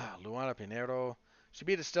 Luana Pinheiro. She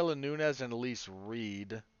beat Estela Nunes and Elise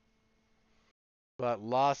Reed, but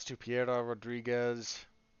lost to Piera Rodriguez.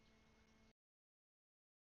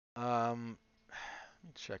 Let me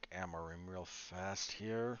check Amorim real fast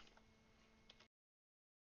here.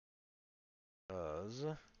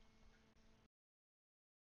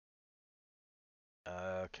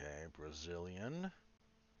 Okay, Brazilian.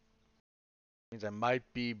 Means I might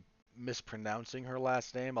be mispronouncing her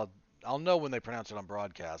last name. I'll know when they pronounce it on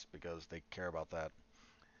broadcast because they care about that.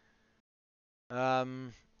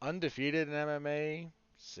 Undefeated in MMA,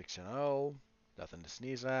 6-0, nothing to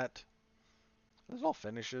sneeze at. Those all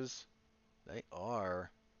finishes. They are.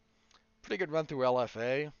 Pretty good run through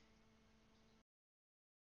LFA.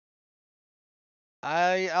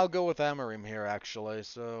 I'll go with Amorim here actually.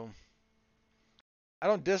 So I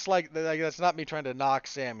don't dislike that. That's not me trying to knock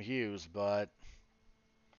Sam Hughes, but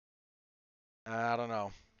I don't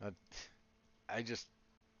know.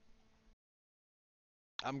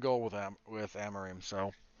 I'm going with Amorim.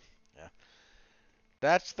 So yeah,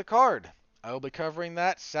 that's the card. I will be covering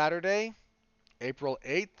that Saturday, April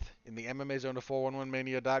 8th in the MMA Zone of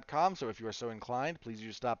 411mania.com. So if you are so inclined, please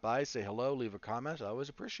do stop by, say hello, leave a comment. I always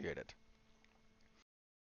appreciate it.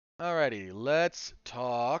 Alrighty, let's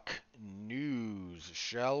talk news,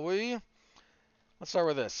 shall we? Let's start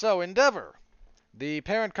with this. So, Endeavor, the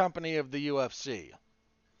parent company of the UFC.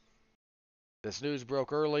 This news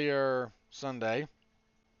broke earlier Sunday,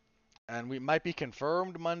 and we might be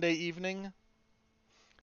confirmed Monday evening.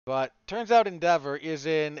 But turns out Endeavor is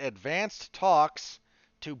in advanced talks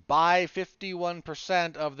to buy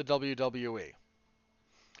 51% of the WWE.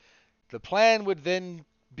 The plan would then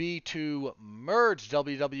be to merge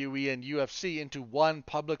WWE and UFC into one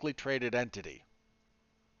publicly traded entity.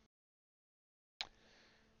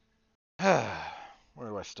 Where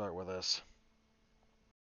do I start with this?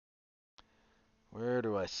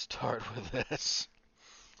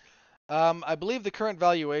 I believe the current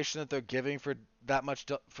valuation that they're giving for that much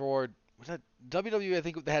was that WWE. I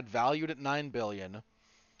think they had valued at $9 billion.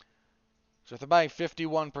 So if they're buying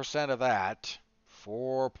 51% of that,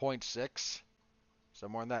 4.6,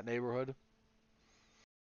 somewhere in that neighborhood.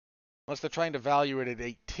 Unless they're trying to value it at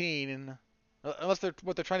 18, unless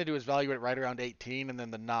what they're trying to do is value it right around 18, and then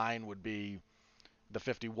the 9 would be the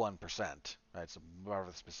 51%, right? So whatever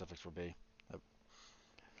the specifics will be.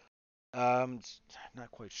 Not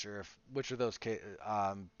quite sure which of those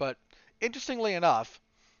but interestingly enough,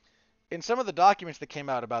 in some of the documents that came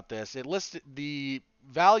out about this, it listed the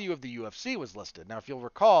value of the UFC was listed. Now, if you'll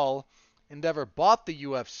recall, Endeavor bought the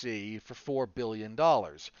UFC for $4 billion,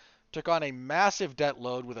 took on a massive debt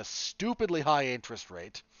load with a stupidly high interest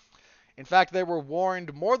rate. In fact, they were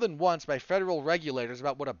warned more than once by federal regulators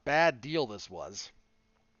about what a bad deal this was.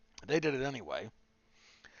 They did it anyway.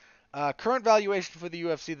 Current valuation for the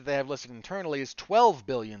UFC that they have listed internally is $12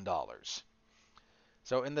 billion.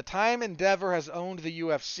 So in the time Endeavor has owned the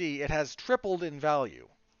UFC, it has tripled in value.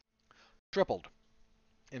 Tripled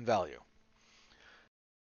in value.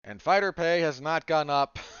 And fighter pay has not gone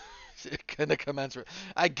up in a commensurate.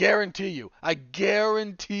 I guarantee you,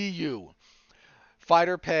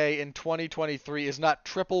 fighter pay in 2023 is not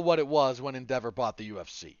triple what it was when Endeavor bought the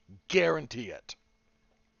UFC. Guarantee it.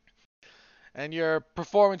 And your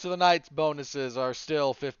performance of the night's bonuses are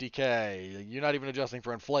still $50K. You're not even adjusting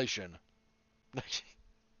for inflation.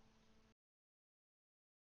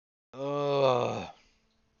 Ugh.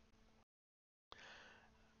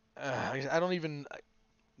 I don't even.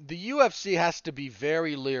 The UFC has to be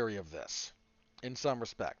very leery of this, in some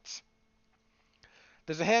respects.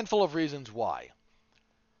 There's a handful of reasons why.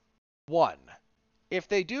 One, if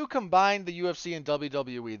they do combine the UFC and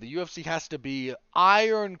WWE, the UFC has to be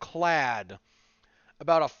ironclad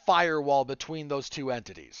about a firewall between those two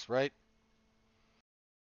entities, right?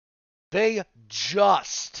 They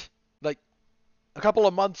just, like a couple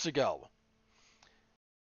of months ago,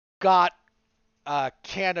 got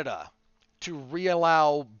Canada to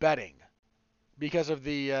reallow betting because of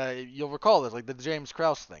the, you'll recall this, like the James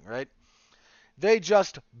Krause thing, right? They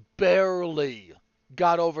just barely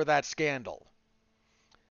got over that scandal.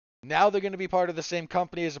 Now they're going to be part of the same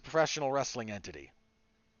company as a professional wrestling entity.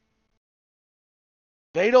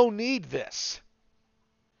 They don't need this,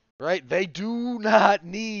 right? They do not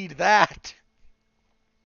need that.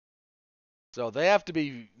 So they have to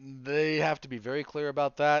be very clear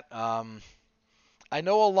about that. I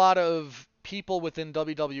know a lot of people within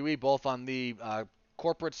WWE, both on the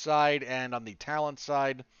corporate side and on the talent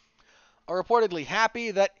side, are reportedly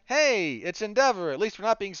happy that, hey, it's Endeavor. At least we're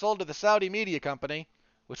not being sold to the Saudi media company,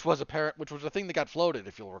 which was a thing that got floated,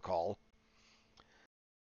 if you'll recall.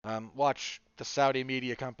 Watch the Saudi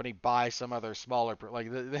media company buy some other smaller,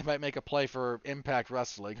 like they might make a play for Impact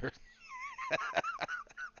Wrestling.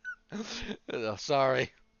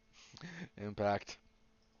 Sorry, Impact,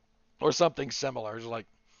 or something similar, just like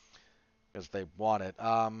because they want it.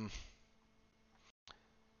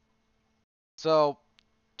 So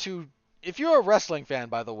if you're a wrestling fan,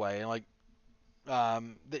 by the way, and like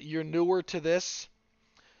that you're newer to this,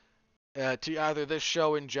 to either this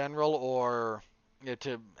show in general or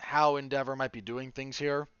to how Endeavor might be doing things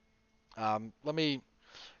here, let me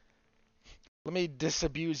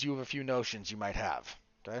disabuse you of a few notions you might have,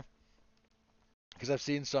 okay? Because I've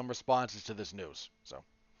seen some responses to this news. So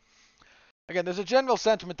again, there's a general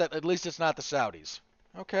sentiment that at least it's not the Saudis.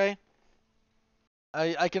 Okay,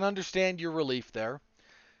 I can understand your relief there.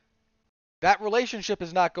 That relationship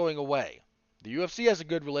is not going away. The UFC has a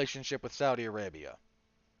good relationship with Saudi Arabia.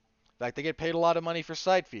 In fact, they get paid a lot of money for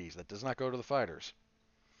site fees. That does not go to the fighters.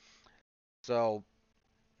 So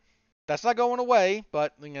that's not going away,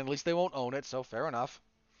 but at least they won't own it, so fair enough.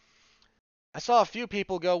 I saw a few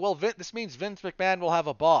people go, well, this means Vince McMahon will have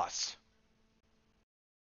a boss.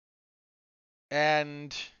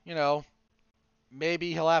 And,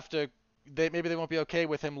 maybe he'll have to, maybe they won't be okay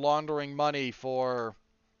with him laundering money for,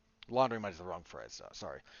 laundering money is the wrong phrase,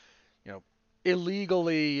 sorry.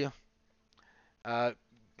 Illegally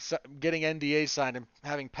getting NDAs signed and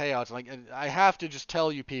having payouts. And I have to just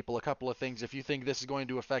tell you people a couple of things if you think this is going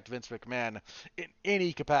to affect Vince McMahon in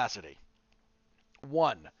any capacity.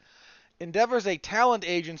 One, Endeavor's a talent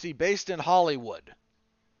agency based in Hollywood.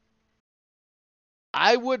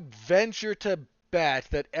 I would venture to bet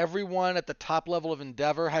that everyone at the top level of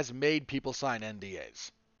Endeavor has made people sign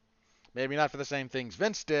NDAs. Maybe not for the same things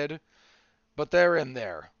Vince did, but they're in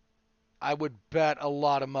there. I would bet a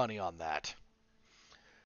lot of money on that.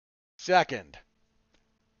 Second,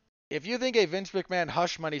 if you think a Vince McMahon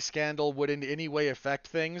hush money scandal would in any way affect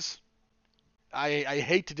things, I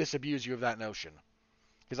hate to disabuse you of that notion,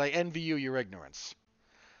 because I envy you your ignorance.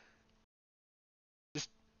 Just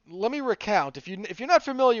let me recount, if you're not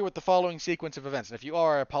familiar with the following sequence of events, and if you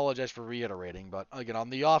are, I apologize for reiterating, but again, on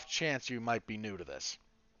the off chance you might be new to this.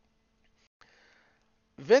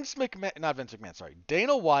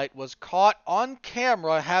 Dana White was caught on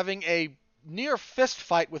camera having a near fist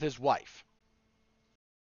fight with his wife.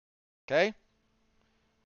 Okay?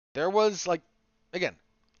 There was, again,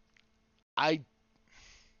 I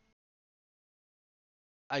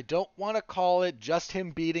don't want to call it just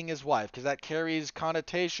him beating his wife, because that carries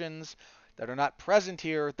connotations that are not present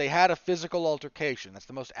here. They had a physical altercation. That's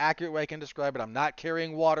the most accurate way I can describe it. I'm not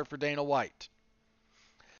carrying water for Dana White.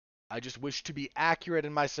 I just wish to be accurate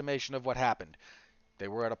in my summation of what happened. They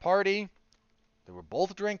were at a party. They were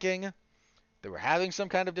both drinking. They were having some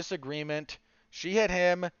kind of disagreement. She hit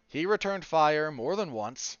him. He returned fire more than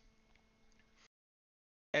once.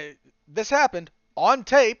 This happened on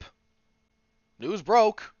tape. News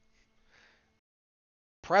broke.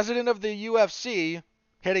 President of the UFC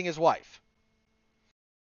hitting his wife.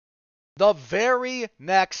 The very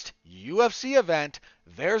next UFC event,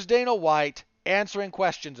 there's Dana White answering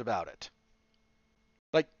questions about it.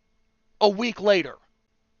 Like a week later.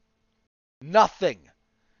 Nothing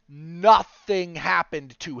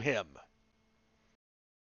happened to him. In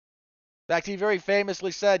fact, he very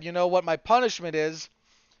famously said, you know what my punishment is?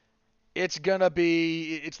 It's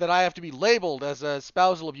that I have to be labeled as a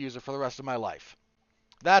spousal abuser for the rest of my life.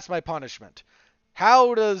 That's my punishment.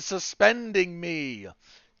 How does suspending me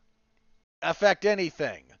affect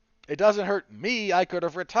anything? It doesn't hurt me. I could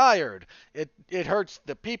have retired. It hurts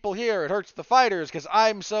the people here. It hurts the fighters because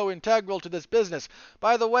I'm so integral to this business.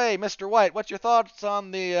 By the way, Mr. White, what's your thoughts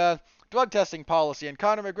on the drug testing policy and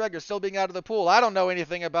Conor McGregor still being out of the pool? I don't know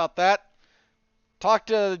anything about that. Talk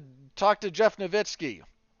to Jeff Nowitzki.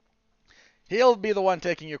 He'll be the one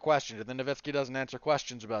taking your questions, and then Nowitzki doesn't answer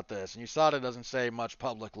questions about this, and USADA doesn't say much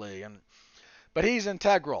publicly, but he's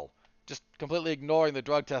integral. just completely ignoring the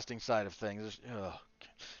drug testing side of things.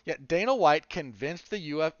 Yet Dana White convinced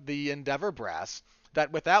the Endeavor brass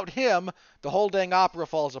that without him, the whole dang opera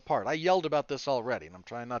falls apart. I yelled about this already, and I'm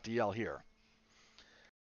trying not to yell here.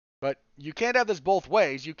 But you can't have this both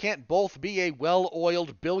ways. You can't both be a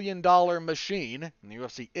well-oiled billion-dollar machine, and the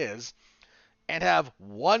UFC is, and have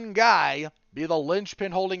one guy be the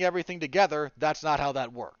linchpin holding everything together. That's not how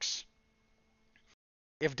that works.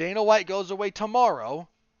 If Dana White goes away tomorrow,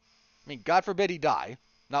 I mean, God forbid he die.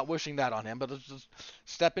 Not wishing that on him, but let's just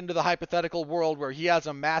step into the hypothetical world where he has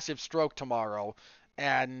a massive stroke tomorrow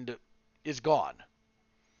and is gone.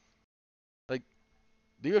 Like,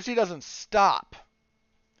 the UFC doesn't stop.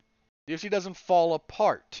 The UFC doesn't fall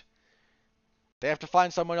apart. They have to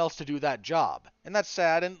find someone else to do that job. And that's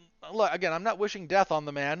sad. And look, again, I'm not wishing death on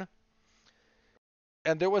the man.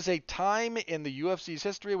 And there was a time in the UFC's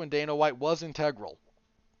history when Dana White was integral.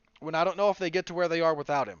 When I don't know if they get to where they are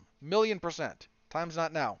without him. 1,000,000%. Time's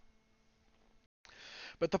not now.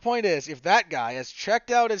 But the point is, if that guy, as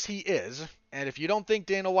checked out as he is, and if you don't think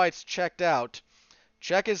Dana White's checked out,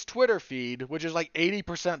 check his Twitter feed, which is like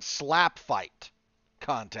 80% slap fight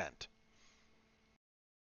content.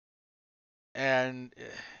 And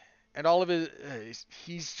all of his,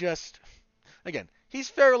 he's just, again, he's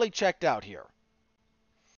fairly checked out here.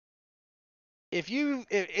 If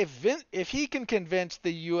he can convince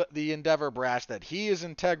the Endeavor brass that he is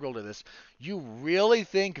integral to this, you really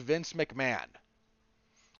think Vince McMahon?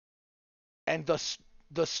 And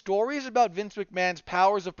the stories about Vince McMahon's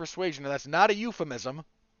powers of persuasion, and that's not a euphemism.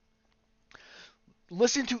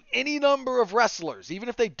 Listen to any number of wrestlers, even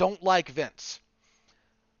if they don't like Vince,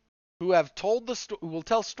 who have who will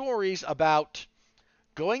tell stories about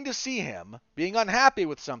going to see him, being unhappy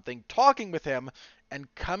with something, talking with him,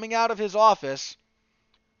 and coming out of his office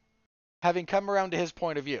having come around to his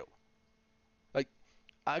point of view. Like,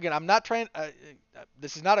 again, I'm not trying...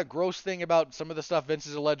 this is not a gross thing about some of the stuff Vince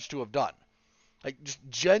is alleged to have done. Like, just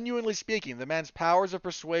genuinely speaking, the man's powers of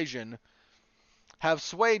persuasion have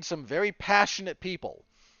swayed some very passionate people.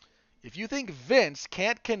 If you think Vince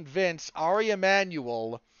can't convince Ari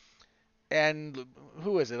Emanuel and...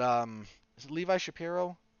 who is it? Is it Levi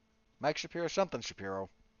Shapiro? Mike Shapiro? Something Shapiro.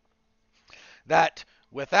 That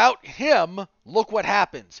without him, look what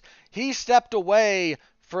happens. He stepped away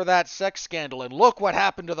for that sex scandal, and look what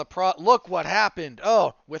happened to look what happened.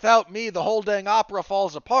 Oh, without me, the whole dang opera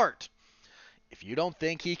falls apart. If you don't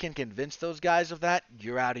think he can convince those guys of that,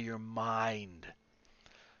 you're out of your mind.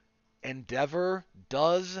 Endeavor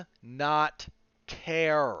does not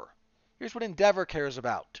care. Here's what Endeavor cares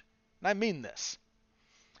about, and I mean this.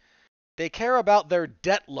 They care about their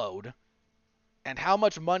debt load and how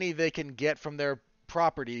much money they can get from their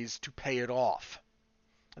properties to pay it off.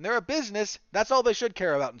 And they're a business, that's all they should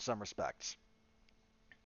care about in some respects.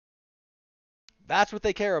 That's what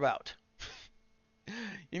they care about. You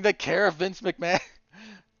think they care if Vince McMahon...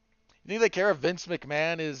 You think they care if Vince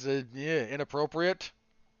McMahon is inappropriate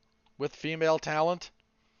with female talent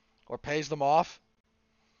or pays them off?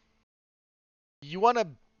 Do you want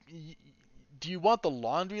the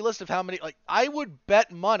laundry list of how many... Like, I would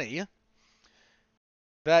bet money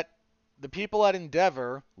that the people at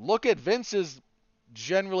Endeavor look at Vince's,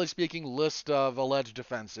 generally speaking, list of alleged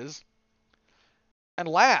offenses and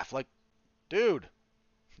laugh. Like, dude,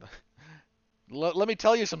 let me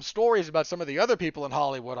tell you some stories about some of the other people in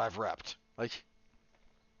Hollywood I've repped. Like,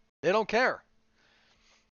 they don't care.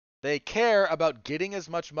 They care about getting as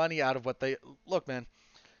much money out of what they... Look, man,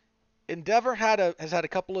 Endeavor has had a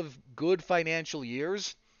couple of good financial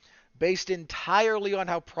years based entirely on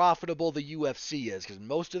how profitable the UFC is, because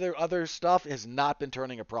most of their other stuff has not been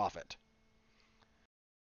turning a profit.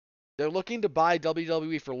 They're looking to buy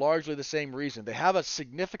WWE for largely the same reason. They have a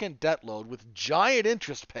significant debt load with giant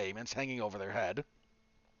interest payments hanging over their head,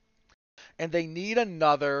 and they need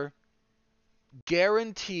another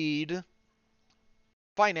guaranteed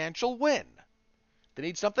financial win. They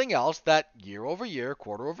need something else that year over year,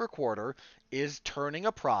 quarter over quarter, is turning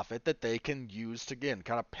a profit that they can use to, again,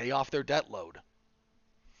 kind of pay off their debt load.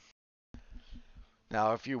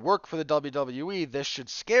 Now, if you work for the WWE, this should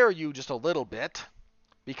scare you just a little bit,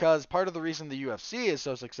 because part of the reason the UFC is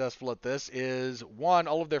so successful at this is, one,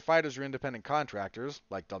 all of their fighters are independent contractors,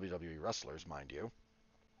 like WWE wrestlers, mind you.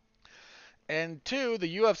 And two,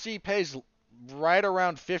 the UFC pays right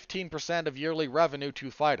around 15% of yearly revenue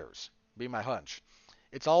to fighters, be my hunch.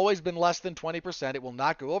 It's always been less than 20%. It will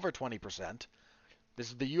not go over 20%. This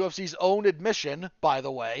is the UFC's own admission, by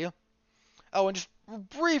the way. Oh, and just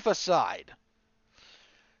brief aside.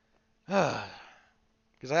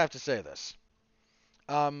 Because I have to say this.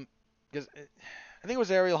 Because I think it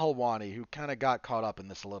was Ariel Helwani who kind of got caught up in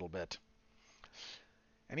this a little bit.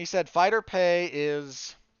 And he said fighter pay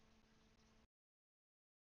is...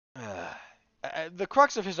 the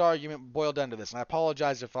crux of his argument boiled down to this, and I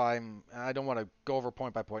apologize if I don't want to go over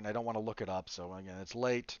point by point, and I don't want to look it up, so again, it's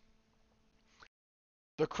late.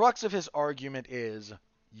 The crux of his argument is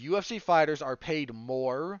UFC fighters are paid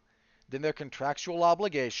more than their contractual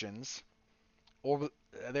obligations, or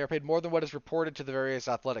they are paid more than what is reported to the various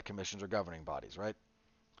athletic commissions or governing bodies, right?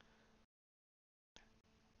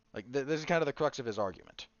 Like, this is kind of the crux of his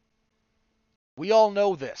argument. We all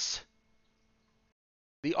know this.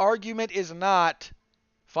 The argument is not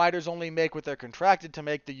fighters only make what they're contracted to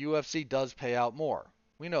make. The UFC does pay out more.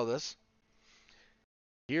 We know this.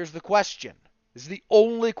 Here's the question. This is the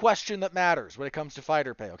only question that matters when it comes to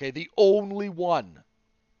fighter pay, okay? The only one.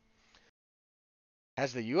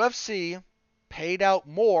 Has the UFC paid out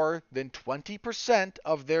more than 20%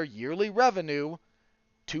 of their yearly revenue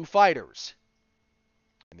to fighters?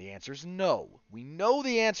 And the answer is no. We know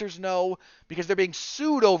the answer is no because they're being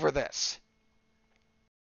sued over this.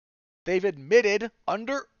 They've admitted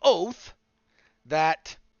under oath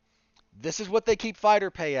that this is what they keep fighter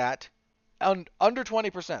pay at, under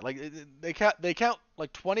 20%. Like they count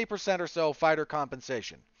like 20% or so fighter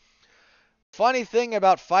compensation. Funny thing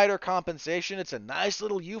about fighter compensation, it's a nice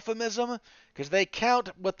little euphemism because they count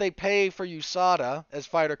what they pay for USADA as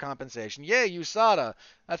fighter compensation. Yeah, USADA,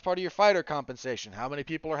 that's part of your fighter compensation. How many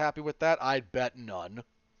people are happy with that? I bet none.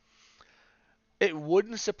 It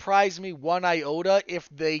wouldn't surprise me one iota if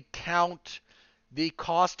they count the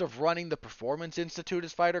cost of running the Performance Institute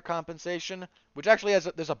as fighter compensation, which actually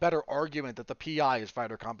there's a better argument that the PI is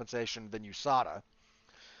fighter compensation than USADA.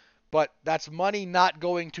 But that's money not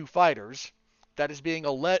going to fighters. That is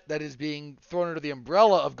being thrown under the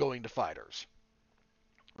umbrella of going to fighters.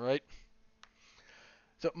 Right?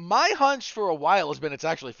 So my hunch for a while has been it's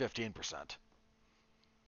actually 15%.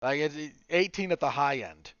 Like it's 18 at the high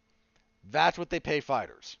end. That's what they pay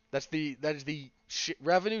fighters. That is the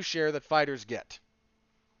revenue share that fighters get.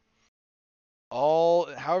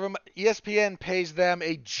 However, ESPN pays them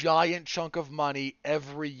a giant chunk of money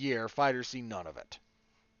every year. Fighters see none of it.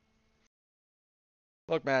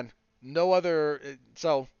 Look, man, no other.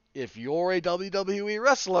 So, if you're a WWE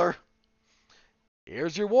wrestler,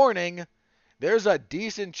 here's your warning. There's a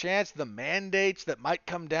decent chance the mandates that might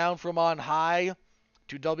come down from on high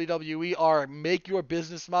to WWE are make your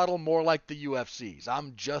business model more like the UFC's.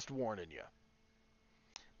 I'm just warning you.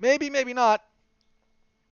 Maybe, maybe not.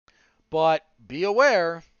 But be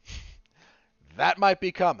aware, that might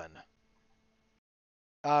be coming.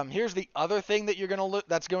 Here's the other thing that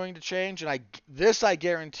that's going to change, and I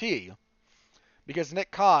guarantee, because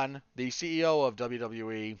Nick Khan, the CEO of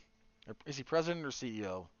WWE, is he president or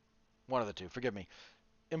CEO? One of the two. Forgive me.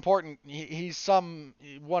 Important. He's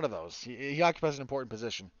one of those. He occupies an important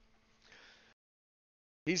position.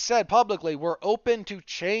 He said publicly, we're open to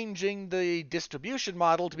changing the distribution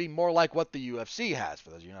model to be more like what the UFC has,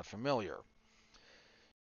 for those of you not familiar.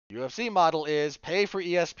 UFC model is pay for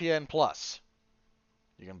ESPN Plus.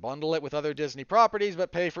 You can bundle it with other Disney properties,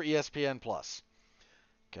 but pay for ESPN Plus.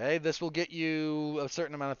 Okay, this will get you a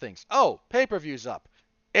certain amount of things. Oh, pay-per-view's up.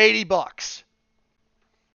 $80.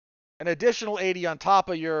 An additional 80 on top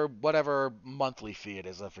of your whatever monthly fee it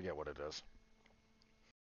is. I forget what it is.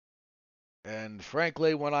 And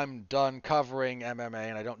frankly, when I'm done covering MMA,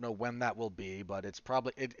 and I don't know when that will be, but it's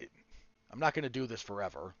probably... I'm not going to do this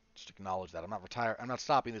forever. Just acknowledge that. I'm not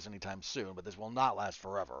stopping this anytime soon, but this will not last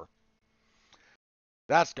forever.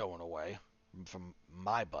 That's going away. From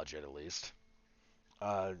my budget, at least.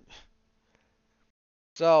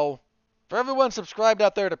 So, for everyone subscribed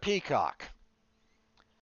out there to Peacock,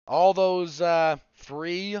 all those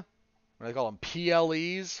free, what do they call them,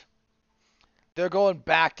 PLEs, they're going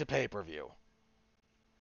back to pay-per-view.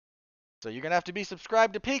 So you're going to have to be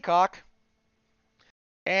subscribed to Peacock.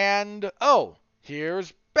 And,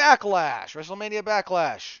 here's Backlash, WrestleMania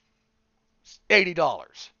Backlash.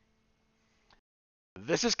 $80.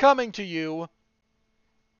 This is coming to you.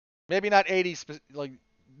 Maybe not 80,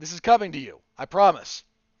 this is coming to you. I promise.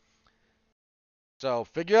 So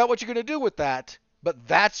figure out what you're going to do with that, but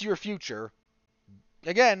that's your future.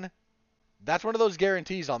 Again, that's one of those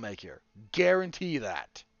guarantees I'll make here. Guarantee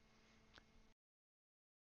that.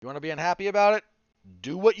 You want to be unhappy about it?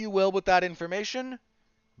 Do what you will with that information,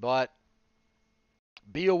 but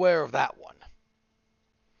be aware of that one.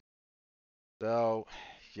 So,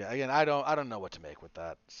 yeah, again, I don't know what to make with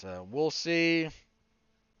that. So we'll see.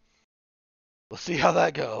 We'll see how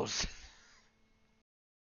that goes.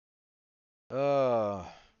 I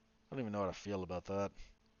don't even know how to feel about that.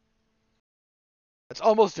 It's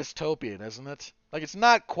almost dystopian, isn't it? Like, it's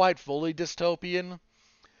not quite fully dystopian,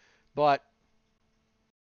 but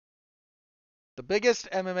the biggest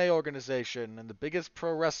MMA organization and the biggest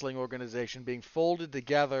pro wrestling organization being folded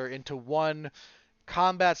together into one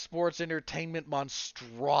combat sports entertainment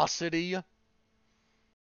monstrosity.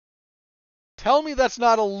 Tell me that's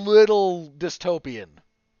not a little dystopian,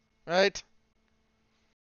 right?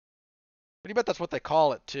 But you bet that's what they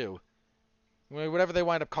call it, too. Whatever they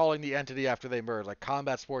wind up calling the entity after they merge, like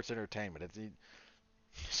Combat Sports Entertainment. It's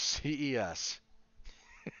CES.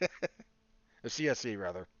 Or CSE,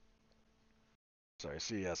 rather. Sorry,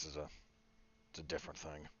 CES is it's a different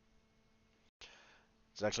thing.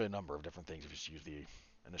 It's actually a number of different things if you just use the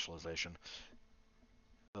initialization.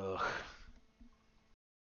 Ugh.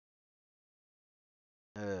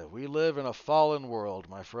 We live in a fallen world,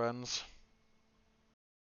 my friends.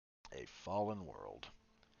 A fallen world.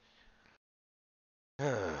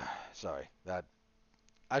 Sorry, that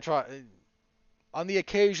I try on the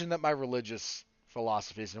occasion that my religious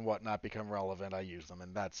philosophies and whatnot become relevant, I use them,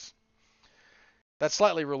 and that's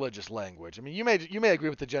slightly religious language. I mean, you may agree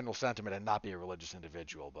with the general sentiment and not be a religious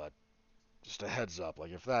individual, but just a heads up,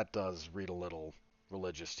 like if that does read a little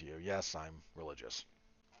religious to you, yes, I'm religious.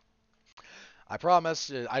 I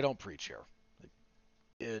promise I don't preach here.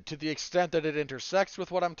 To the extent that it intersects with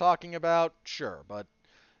what I'm talking about, sure, but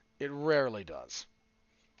it rarely does.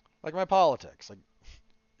 Like my politics, like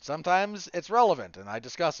sometimes it's relevant and I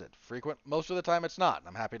discuss it. Most of the time it's not, and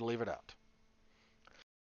I'm happy to leave it out.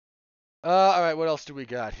 All right, what else do we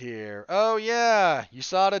got here? Oh yeah,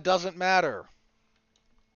 USADA doesn't matter.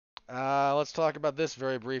 Let's talk about this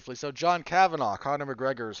very briefly. So John Kavanagh, Conor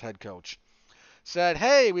McGregor's head coach, said,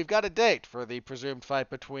 "Hey, we've got a date for the presumed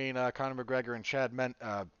fight between Conor McGregor and Chad Men.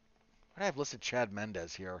 Why do I have listed Chad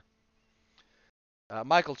Mendes here?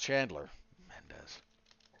 Michael Chandler. Mendes.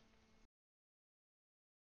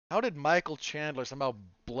 How did Michael Chandler somehow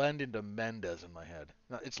blend into Mendes in my head?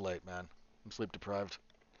 No, it's late, man. I'm sleep deprived.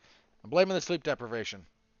 I'm blaming the sleep deprivation.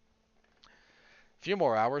 A few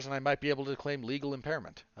more hours and I might be able to claim legal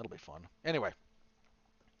impairment. That'll be fun. Anyway,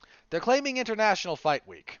 they're claiming International Fight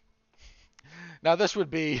Week. Now this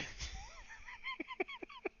would be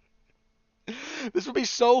this would be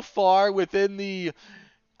so far within the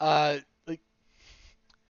like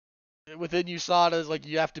within USADA's, like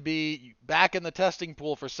you have to be back in the testing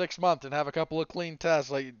pool for 6 months and have a couple of clean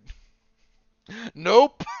tests. Like,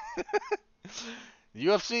 nope. The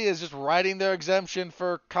UFC is just writing their exemption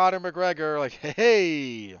for Conor McGregor. Like,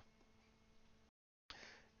 hey,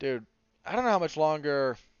 dude, I don't know how much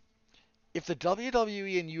longer. If the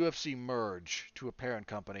WWE and UFC merge to a parent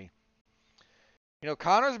company,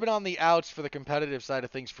 Conor's been on the outs for the competitive side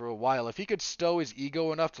of things for a while. If he could stow his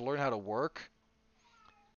ego enough to learn how to work,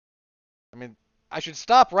 I mean, I should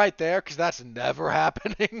stop right there because that's never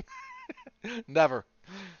happening. Never.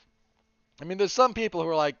 I mean, there's some people who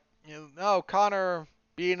are like, oh, Conor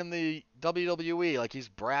being in the WWE, like he's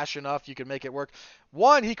brash enough, you can make it work.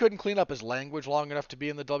 One, he couldn't clean up his language long enough to be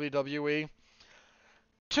in the WWE.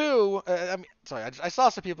 Two, I saw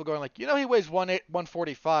some people going like, he weighs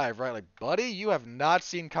 145, right? Like, buddy, you have not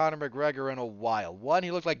seen Conor McGregor in a while. One,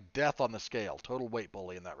 he looked like death on the scale. Total weight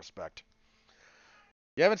bully in that respect.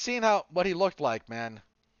 You haven't seen what he looked like, man.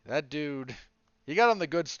 That dude, he got on the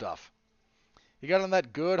good stuff. He got on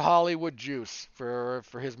that good Hollywood juice for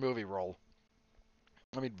his movie role.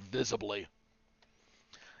 I mean, visibly.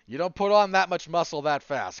 You don't put on that much muscle that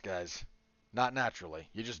fast, guys. Not naturally.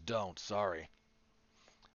 You just don't. Sorry.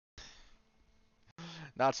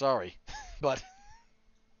 Not sorry. But,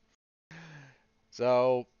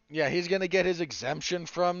 so, yeah, he's going to get his exemption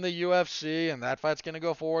from the UFC, and that fight's going to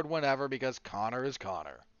go forward whenever because Conor is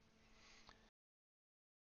Conor.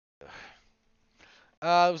 It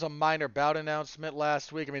was a minor bout announcement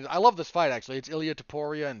last week. I mean, I love this fight, actually. It's Ilia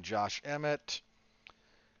Topuria and Josh Emmett.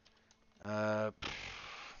 It's a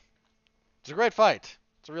great fight.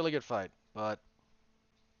 It's a really good fight. But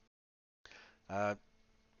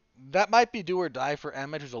that might be do or die for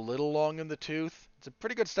Emmett, who's a little long in the tooth. It's a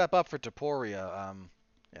pretty good step up for Topuria.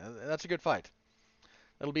 Yeah, that's a good fight.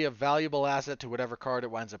 It'll be a valuable asset to whatever card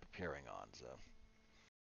it winds up appearing on. So,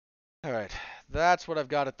 all right, that's what I've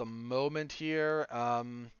got at the moment here.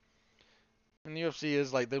 And the UFC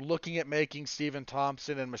is like they're looking at making Stephen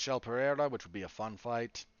Thompson and Michelle Pereira, which would be a fun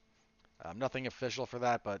fight. Nothing official for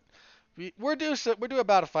that, but we're due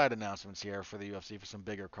about a fight announcements here for the UFC for some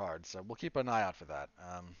bigger cards, so we'll keep an eye out for that.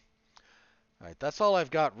 All right, that's all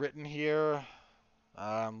I've got written here.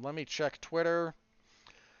 Let me check Twitter,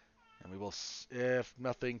 and we will. If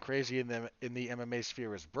nothing crazy in the MMA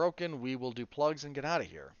sphere is broken, we will do plugs and get out of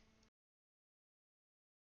here.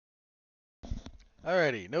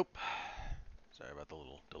 Alrighty, nope. Sorry about the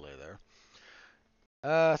little delay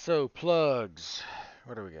there. So plugs.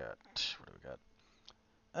 What do we got? What do we got?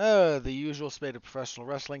 The usual spate of professional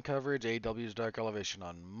wrestling coverage. AEW's Dark Elevation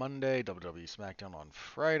on Monday. WWE SmackDown on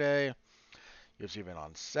Friday. UFC event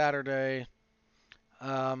on Saturday.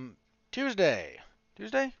 Tuesday.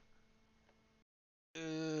 Tuesday?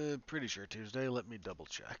 Pretty sure Tuesday. Let me double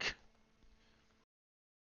check.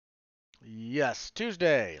 Yes,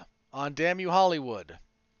 Tuesday on Damn You Hollywood.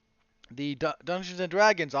 The Dungeons and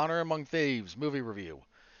Dragons Honor Among Thieves movie review.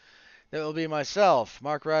 That will be myself,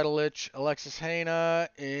 Mark Radulich, Alexis Haina,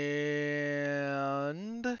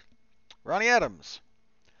 and Ronnie Adams.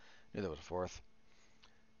 Knew there was a fourth.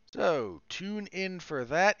 So tune in for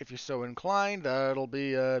that if you're so inclined. We'll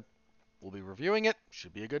be reviewing it.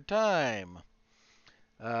 Should be a good time.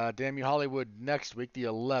 Damn You Hollywood next week, the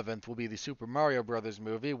 11th, will be the Super Mario Brothers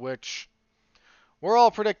movie, which we're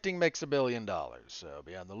all predicting makes $1 billion. So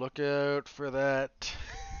be on the lookout for that.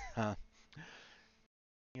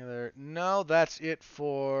 No, that's it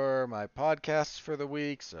for my podcasts for the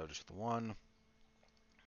week. So just the one.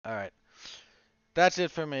 All right. That's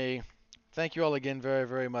it for me. Thank you all again very,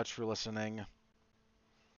 very much for listening.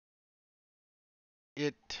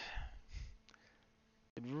 It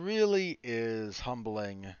really is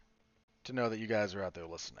humbling to know that you guys are out there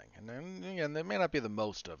listening. And then, again, there may not be the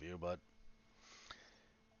most of you, but,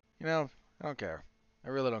 I don't care. I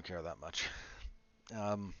really don't care that much.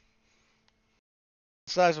 The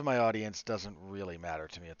size of my audience doesn't really matter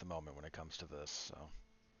to me at the moment when it comes to this. So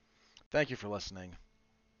thank you for listening.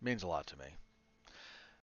 It means a lot to me.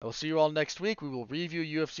 I will see you all next week. We will review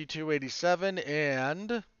UFC 287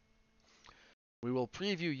 and we will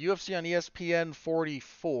preview UFC on ESPN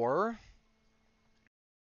 44.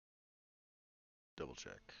 Double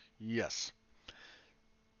check. Yes.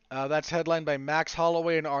 That's headlined by Max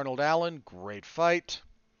Holloway and Arnold Allen. Great fight.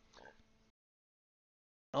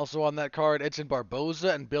 Also on that card, Edson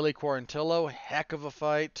Barboza and Billy Quarantillo. Heck of a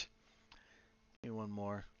fight. Give me one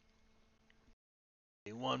more.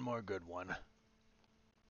 Give me one more good one.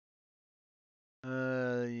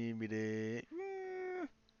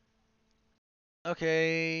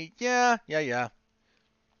 Okay. Yeah.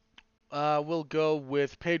 We'll go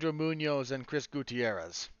with Pedro Munoz and Chris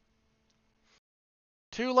Gutierrez.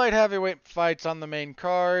 Two light heavyweight fights on the main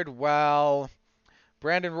card, while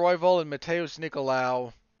Brandon Royval and Mateus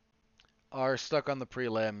Nicolau are stuck on the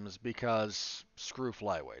prelims because screw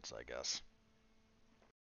flyweights, I guess.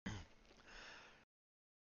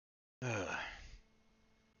 Oh,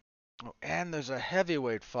 and there's a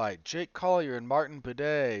heavyweight fight. Jake Collier and Martin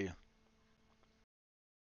Buday.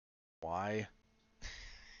 Why?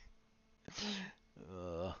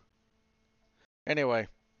 Anyway,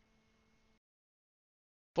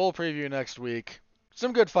 full preview next week.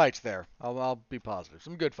 Some good fights there. I'll be positive.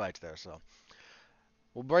 Some good fights there, so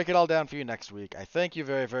we'll break it all down for you next week. I thank you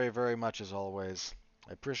very, very, very much as always.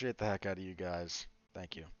 I appreciate the heck out of you guys.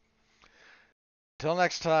 Thank you. Till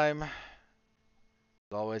next time, as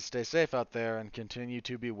always, stay safe out there and continue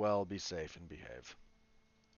to be well, be safe, and behave.